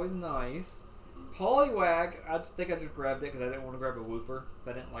was always nice. Poliwag, I think I just grabbed it because I didn't want to grab a Wooper.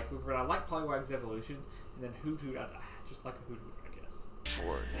 I didn't like Wooper, but I like Poliwag's evolutions. And then Hoothoot, I just like a Hoothoot, I guess.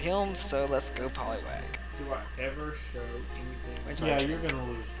 For him, so let's go Poliwag. Do I ever show anything? Yeah, you're gonna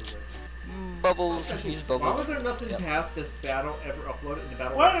lose to it. Bubbles, use Bubbles. Why was there nothing past this battle ever uploaded in the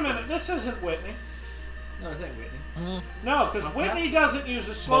battle? Wait a minute, this isn't Whitney. No, this ain't Whitney. No, because Whitney doesn't use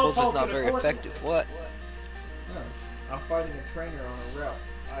a slow Bubbles is not very effective. What? No, I'm fighting a trainer on a route.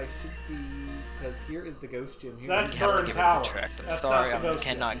 I should be, because here is the Ghost Gym. Here That's You have to Burn get Tower. rid of Attract. I'm That's sorry, not the I Ghost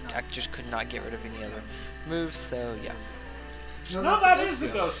cannot. I just could not get rid of any other moves. So yeah. No, that is the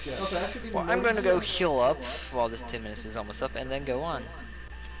Ghost Gym. Okay, that should be Well, I'm going to go heal up while this 10 minutes is almost up, and then go on.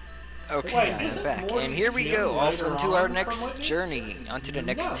 Okay, Wait, I'm isn't back, Morty's and here we gym go, off later into on our from next Whitney? journey, onto the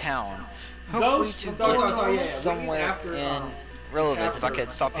next No. town. Hopefully Ghost- to Sorry, get sorry, yeah, somewhere after, in relevance if I after,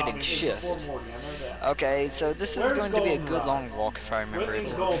 could stop hitting before shift. Morty, I know that. Okay, so this is Where's going to be a good Goldenrod? long walk if I remember. Whitney's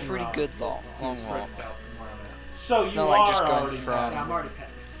It's a Goldenrod. pretty good long walk. Spread south from where I'm at. So you not like just are going already from- past. Yeah, I'm already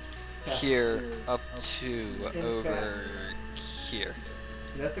past. Here up to In over fact. here.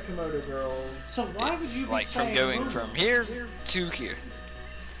 So that's the Komodo girls. So why would It's you be like saying from going moo? from here to here.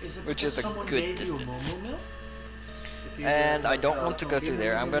 Is it which because is a someone good gave you a distance. moo-moo milk? It's either And I don't the- want to go through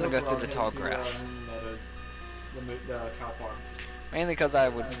there. I'm going to go through the Heading tall to, grass. Meadows, the cow farm. Mainly because I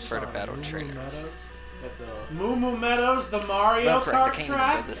would prefer to battle Moo Moo trainers. Meadows? That's a. Moo Moo Meadows, the Mario Well, correct, I Kart can't even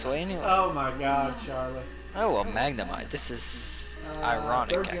track? go this way anyway. Oh my god, Charlie. Oh, a Magnemite. This is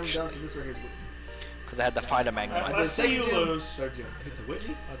ironic, Third gym actually. down, so this right here is Whitney. Because I had to fight a Magnemite. Let's see you Second gym, lose. Third gym. Hit to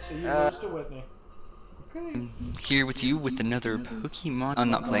Whitney. Let's see you lose to Whitney. Okay. Here with you with another Pokemon. I'm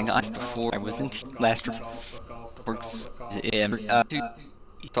not playing Ice before. I wasn't last works.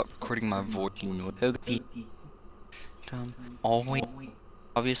 Stop recording my voice. You know. Okay. Always.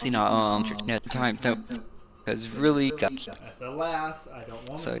 Obviously not. No time. No. Because really got That's the last. I don't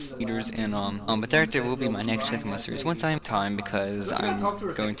want so to see the leaders last. and but there will be my next Pokemon series once I have time because I'm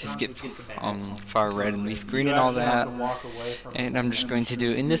going to skip Fire Red and Leaf Green and all that, and I'm just going to do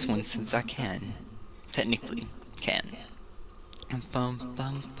it in this one since I can, technically can. Bum,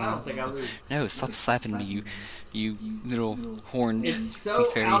 bum, I don't think I bum. lose. No, stop slapping me, you little horned It's so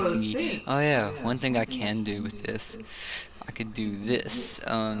fairy out of thingy. sync. Oh yeah, one thing I can do with this, I could do this.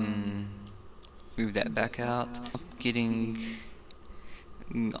 Move that back out. Getting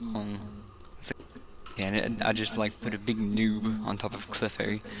yeah, and I just like put a big noob on top of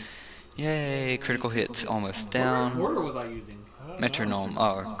Clefairy. Yay! Critical hit, almost What down. recorder was I using? Metronome.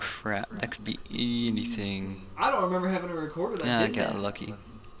 Oh crap! That could be anything. I don't remember having a recorder that Yeah, I did got that. lucky.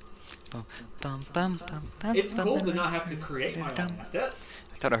 Bum, bum, bum, bum, bum, It's bum, cool bum, to not have to create my own assets.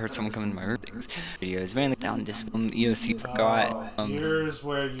 I thought I heard someone come in my videos. Mainly down this one. EOC forgot. Here's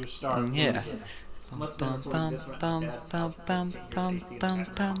where you start. Yeah. losing. Must have been Bum, recording bum, this one at bum, Dad's bum, house. bum, Can't hear bum, AC in the bum,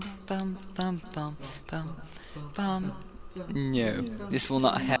 background. bum, bum, bum, bum, bum, bum. No, this will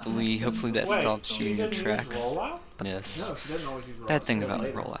not happily. Hopefully that Wait, stops she shooting the didn't use tracks. rollout? Yes. No, she doesn't always use rollout. Bad thing She does about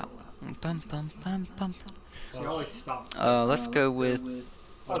later. rollout. Bum, bum, bum, bum. She always stops. Let's go with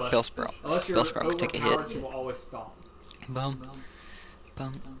Bellsprout. Unless you're Bellsprout will take a overpowered, hit. she will always stomp. Bum,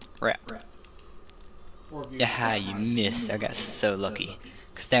 bum, rap. Or if you Yeah, you missed. I got so lucky.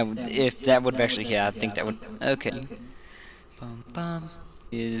 Cause that would, if that would have actually, yeah, I think that would. Okay. Bum, bum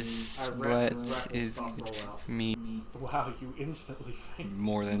is what is good for me Wow, you instantly faint.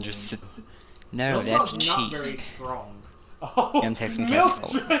 more than just. No, Bellsprout's that's not very cheat. strong. Oh, Yeah, I'm texting milk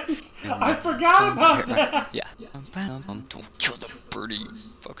Cassie drink! I forgot about that! Yeah. Don't kill the birdie, you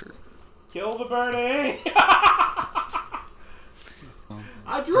fucker. Kill the birdie!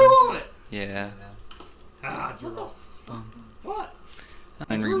 I drew on it! Yeah. Ah, I drew What the on What?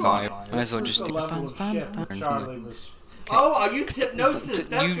 And revive. Might as well This just was do the level of shit that Charlie bum. was... Oh, I used hypnosis.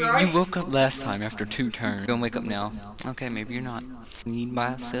 That's right. You woke up last time after 2 turns. Don't wake up now. Okay, maybe you're not. Need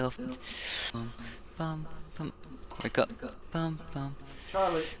myself. Bum, bum. Wake up. Bum, bum.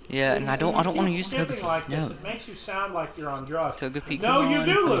 Charlie... Yeah, and I don't want to use skipping Togepi. like this, No. it makes you sound like you're on drugs. Togepi, No, come you on.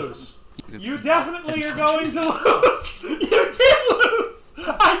 do lose! You definitely I'm are sorry. going to lose! You did lose!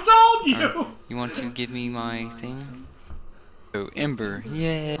 I told you! You want to give me my thing? Oh, Ember.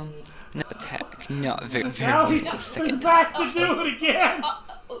 Yeah. No attack. Not very, Now very he's the second back to do it again!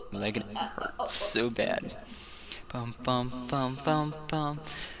 leg and it hurts so bad. Bum bum bum bum bum.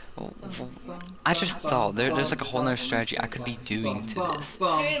 Oh, I just thought there's like a whole nother strategy I could be doing to this.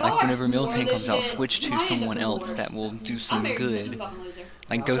 Like whenever Miltank comes out, switch to someone else that will do some good.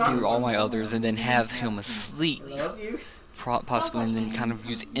 Like go through all my others and then have him asleep, possibly, and then kind of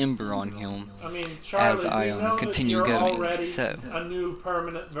use Ember on him I mean, Charlie, as I we know continue that you're going. already So a new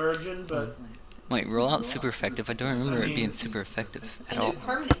permanent virgin, but Wait, rollout super effective? I don't remember it being super effective at all.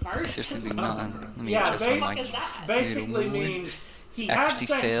 Permanent version. Seriously, do not. Let me Yeah, adjust my mic. basically means he had Accuracy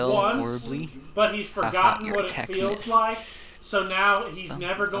sex fail once, horribly. but he's forgotten Your what it attack feels miss. like. So now he's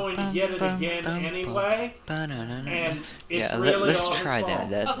never going to get it again anyway. And it's Yeah, really let's all try his that. fault.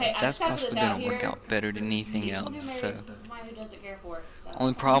 That's, Okay, that's I possibly this out going to work here. out better than anything You want to else. marry So, somebody who doesn't care for it. So.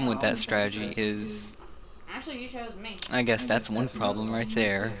 only problem with that strategy is, Actually, you chose me. I guess that's one problem right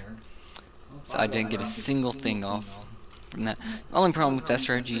there. So I didn't get a single thing off from that. The only problem with that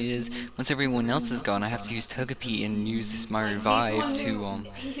strategy is, once everyone else is gone, I have to use Togepi and use this my revive to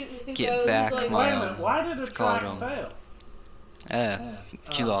get back Wait a my minute, why did what's the it called, track fail?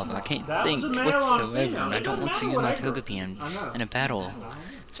 kill off. I can't That was think a male on whatsoever, female. and I It don't doesn't want to matter use my whatever. Togepi in a battle,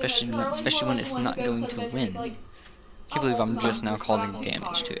 especially when it's not going to win. I can't believe I'm just now calling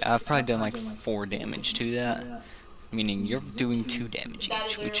damage to it. I've probably done like 4 damage to that, meaning you're doing 2 damage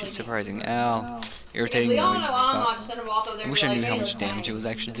each, which is surprising. Ow, irritating noise. Stop. I wish I knew how much damage it was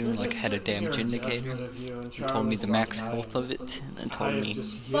actually doing, like had a damage indicator. It told me the max health of it, and then told me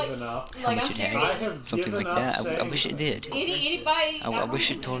how much it had. Something like that. I wish it did. I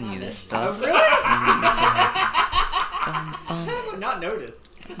wish it told me this stuff. It would make me so happy. I would not notice.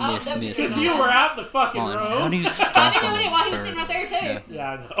 Miss. Because you were out the fucking room. How do you I stop didn't on know a it while he was bird? sitting right there too.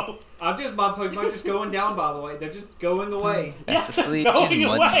 Yeah, I know. My Pokemon just going down, by the way. They're just going away. That's the sleep. Going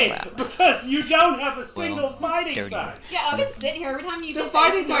Mud away slap. because you don't have a single fighting dirty. type. Yeah, I've been sitting here every time you've The been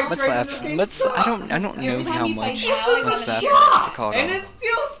fighting facing type me. Mud slap. I don't know Every time how you much. face It's Alex, like What's a that? shot! What's it called? And it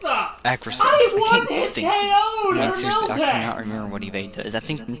still sucks. Accuracy. I can't one-hit think. KO'd No, her seriously, I Miltank. cannot remember what evade does. I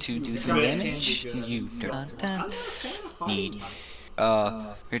think to do some Good. damage. You need.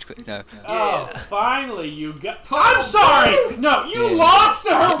 Here's quick. No. Oh, finally you got. I'm sorry! No, you Yeah. lost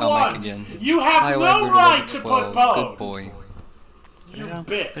to her Hit my mic once! again. You have Highway no River right level to 12. put Poe! Good boy. You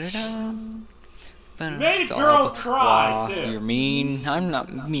bitch. Made Made a girl cry, too. You're mean. I'm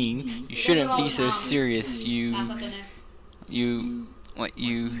not mean. You shouldn't be so serious. You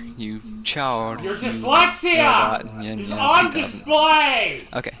child. Your you dyslexia robot. is Yeah, on 2000. display!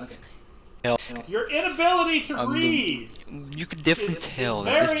 Okay. Your inability to read You could definitely is tell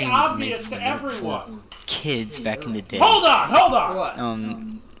that this very game was obvious made to for everyone. kids back in the day. Hold on! What?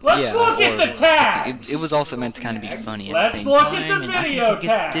 Let's yeah, look at the or tags! It was also meant to kind of be funny at Let's the same look time. at the and I video think it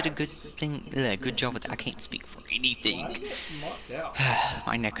tags. did a good thing. Good job with that. I can't speak for anything.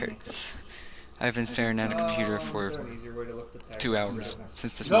 My neck hurts. I've been staring at a computer for 2 hours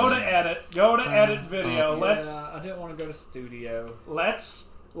since this Go to morning. edit. Go to edit video. I didn't want to go to studio.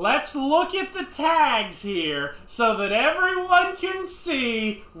 Let's look at the tags here so that everyone can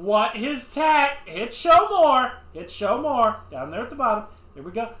see what his tag. Hit show more. Hit show more. Down there at the bottom. Here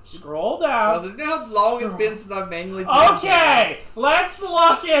we go. Scroll down. You know how long it's been since I've manually put Okay, let's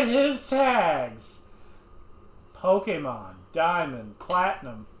look at his tags. Pokemon, Diamond,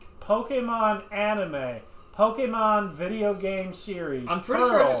 Platinum, Pokemon Anime, Pokemon Video Game Series. I'm pretty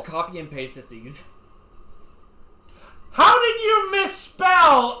sure I just copy and pasted these. How did you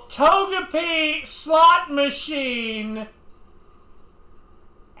misspell Togepi, Slot Machine,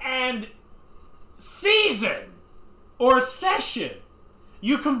 and Season or Session?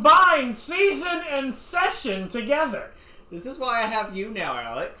 You combine Season and Session together. This is why I have you now,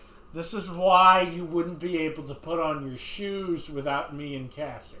 Alex. This is why you wouldn't be able to put on your shoes without me and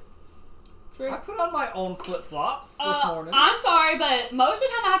Cassie. I put on my own flip-flops this morning. I'm sorry, but most of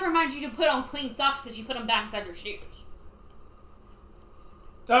the time I have to remind you to put on clean socks because you put them back inside your shoes.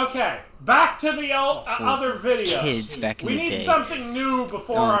 Okay, back to the other videos. Kids back in we the need day. something new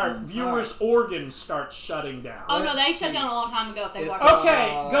before our viewers' organs start shutting down. Oh no, they shut down a long time ago if they watched.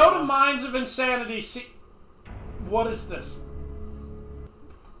 Okay, go to Minds of Insanity. See, what is this?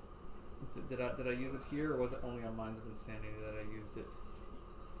 Did I use it here, or was it only on Minds of Insanity that I used it?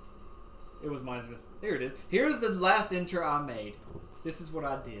 It was Minds of Insanity. Here it is. Here's the last intro I made. This is what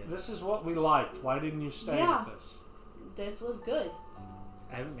I did. This is what we liked. Why didn't you stay with this? This was good.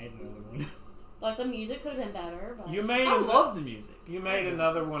 I haven't made another one. Like, the music could have been better, but... I love the music. You made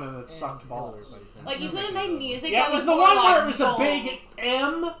another one and it sucked balls. Like, you could have made music Yeah, that it was was the more one like, where it was a boom. big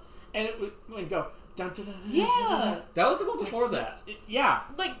M and it would go... Dun, dun, dun, dun, Yeah. dun, dun. That was the one before that. Yeah.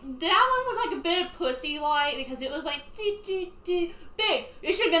 Like, that one was like a bit pussy-like because it was like, bitch,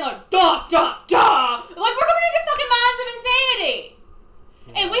 it should have been like, da, da, da. Like, we're coming into fucking Minds of Insanity.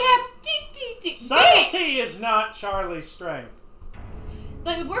 And we have, Subtlety bitch. is not Charlie's strength.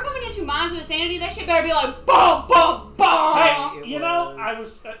 Like, if we're coming into Minds of Insanity, that shit better be like, boom, boom, boom. Hey, you know, I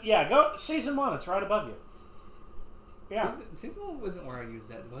was... yeah, go season 1. It's right above you. Yeah. Season 1 wasn't where I used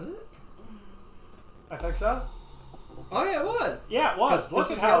that, was it? I think so. Oh yeah, it was. Yeah, it was. This Look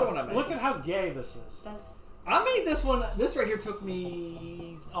was at the other one I how made. look at how gay this is. I made this one. This right here took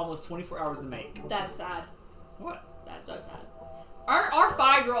me almost 24 hours to make. That is sad. What? That's so sad. Our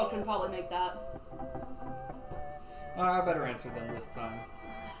 5-year-old can probably make that. I better answer them this time.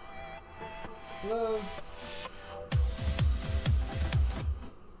 Hello.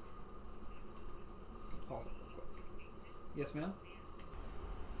 Pause it real quick. Yes, ma'am.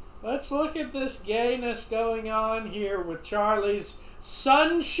 Let's look at this gayness going on here with Charlie's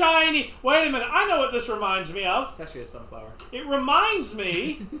sunshiny. Wait a minute, I know what this reminds me of. It's actually a sunflower. It reminds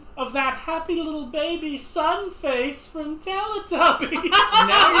me of that happy little baby sun face from Teletubbies.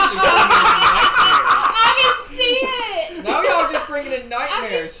 Now you're just bringing in nightmares. I can see it. Now y'all just bringing in I can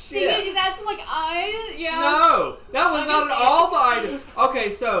nightmares. see it Shit. because that's like I. Yeah. No, that was not at all the idea. Okay,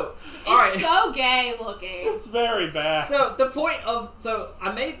 so all right. It's so gay looking. It's very bad. So the point of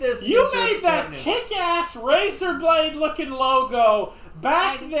I made this. You into made that cabinet. kick-ass razor blade looking logo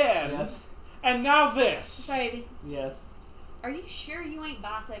back then, Yes. and now this. Baby, Yes. are you sure you ain't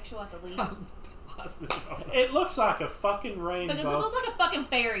bisexual at the least? It looks like a fucking rainbow. Because it looks like a fucking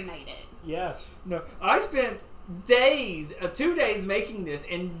fairy made it. Yes. No, I spent days, 2 days making this,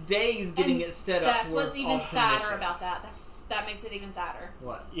 and days getting it set up. That's to where what's it's even all sadder permissions. about that. That makes it even sadder.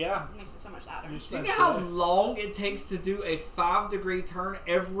 What? Yeah. It makes it so much sadder. You Do you spent know how today. long it takes to do a 5-degree turn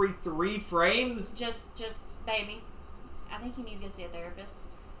every 3 frames? Just, baby, I think you need to go see a therapist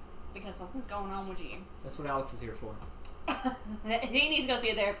because something's going on with you. That's what Alex is here for. He needs to go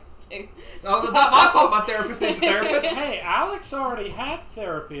see a therapist too. So it's not my fault my therapist ain't the therapist. Hey, Alex already had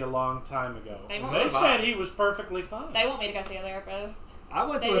therapy a long time ago. They said he was perfectly fine. They want me to go see a therapist. I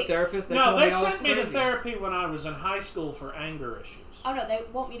went to a therapist. They No, told they me I was sent me to crazy. therapy when I was in high school for anger issues. Oh no, they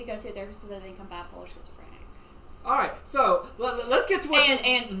want me to go see a therapist because they think I'm bipolar or schizophrenic. All right, so let's get to what.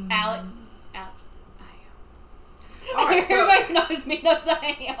 And Alex, I am. All right, so Everybody knows me, knows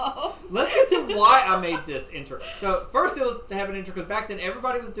I am. let's get to why I made this intro. So first, it was to have an intro because back then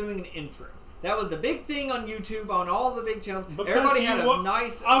everybody was doing an intro. That was the big thing on YouTube, on all the big channels. Because Everybody had a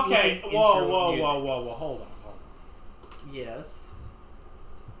nice. Okay, looking whoa, intro whoa, music. whoa, whoa, whoa, hold on. Yes.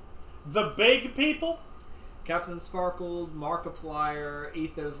 The big people? Captain Sparkles, Markiplier,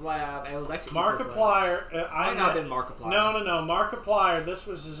 Ethos Lab. It was actually Ethos Lab. Markiplier. Might not have been Markiplier. No. Markiplier. This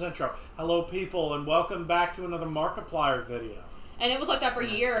was his intro. Hello, people, and welcome back to another Markiplier video. And it was like that for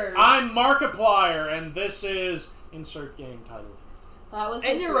years. I'm Markiplier, and this is insert game title. That was.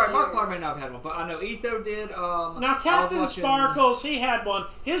 And his you're for right, years. Markiplier may not have had one, but I know Etho did. Now, Captain Sparkles, he had one.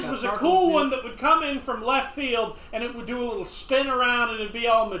 His was a Sparkles cool did. one that would come in from left field, and it would do a little spin around, and it'd be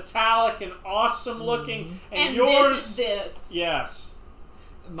all metallic and awesome looking. And yours, this is this. yes.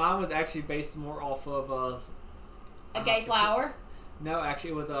 Mine was actually based more off of A gay flower. No, actually,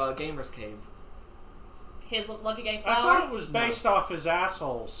 it was a Gamer's Cave. His looked like a gay flower. I thought it was based off his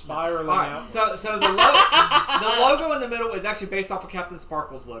asshole spiraling All right, out. so the logo in the middle is actually based off of Captain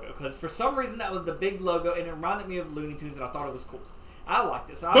Sparkles' logo because for some reason that was the big logo and it reminded me of Looney Tunes and I thought it was cool. I liked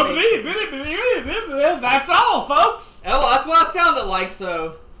it, so I made That's all, folks. Oh, well, that's what I sounded like.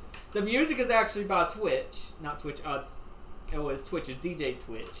 So the music is actually by Twitch, not Twitch. It was Twitch. It's DJ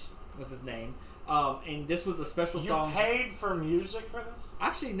Twitch was his name. And this was a special You song. paid for music for this?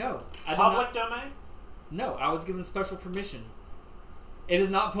 Actually, no. I did Public not. domain? No, I was given special permission. It is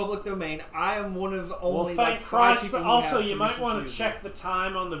not public domain. I am one of only Well, like thank 5 Christ. people But who also, have you might permission want to to check use the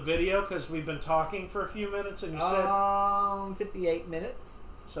time on the video because we've been talking for a few minutes, and you this. said 58 minutes.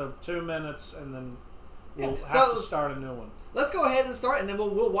 so. 2 minutes, and then we'll Yeah, have so- to start a new one. Let's go ahead and start, and then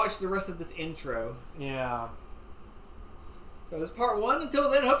we'll watch the rest of this intro. Yeah. So it's part 1.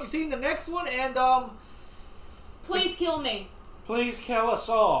 Until then, hope you see the next one, and Please kill me. Please kill us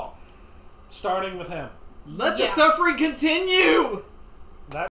all, starting with him. let the suffering continue.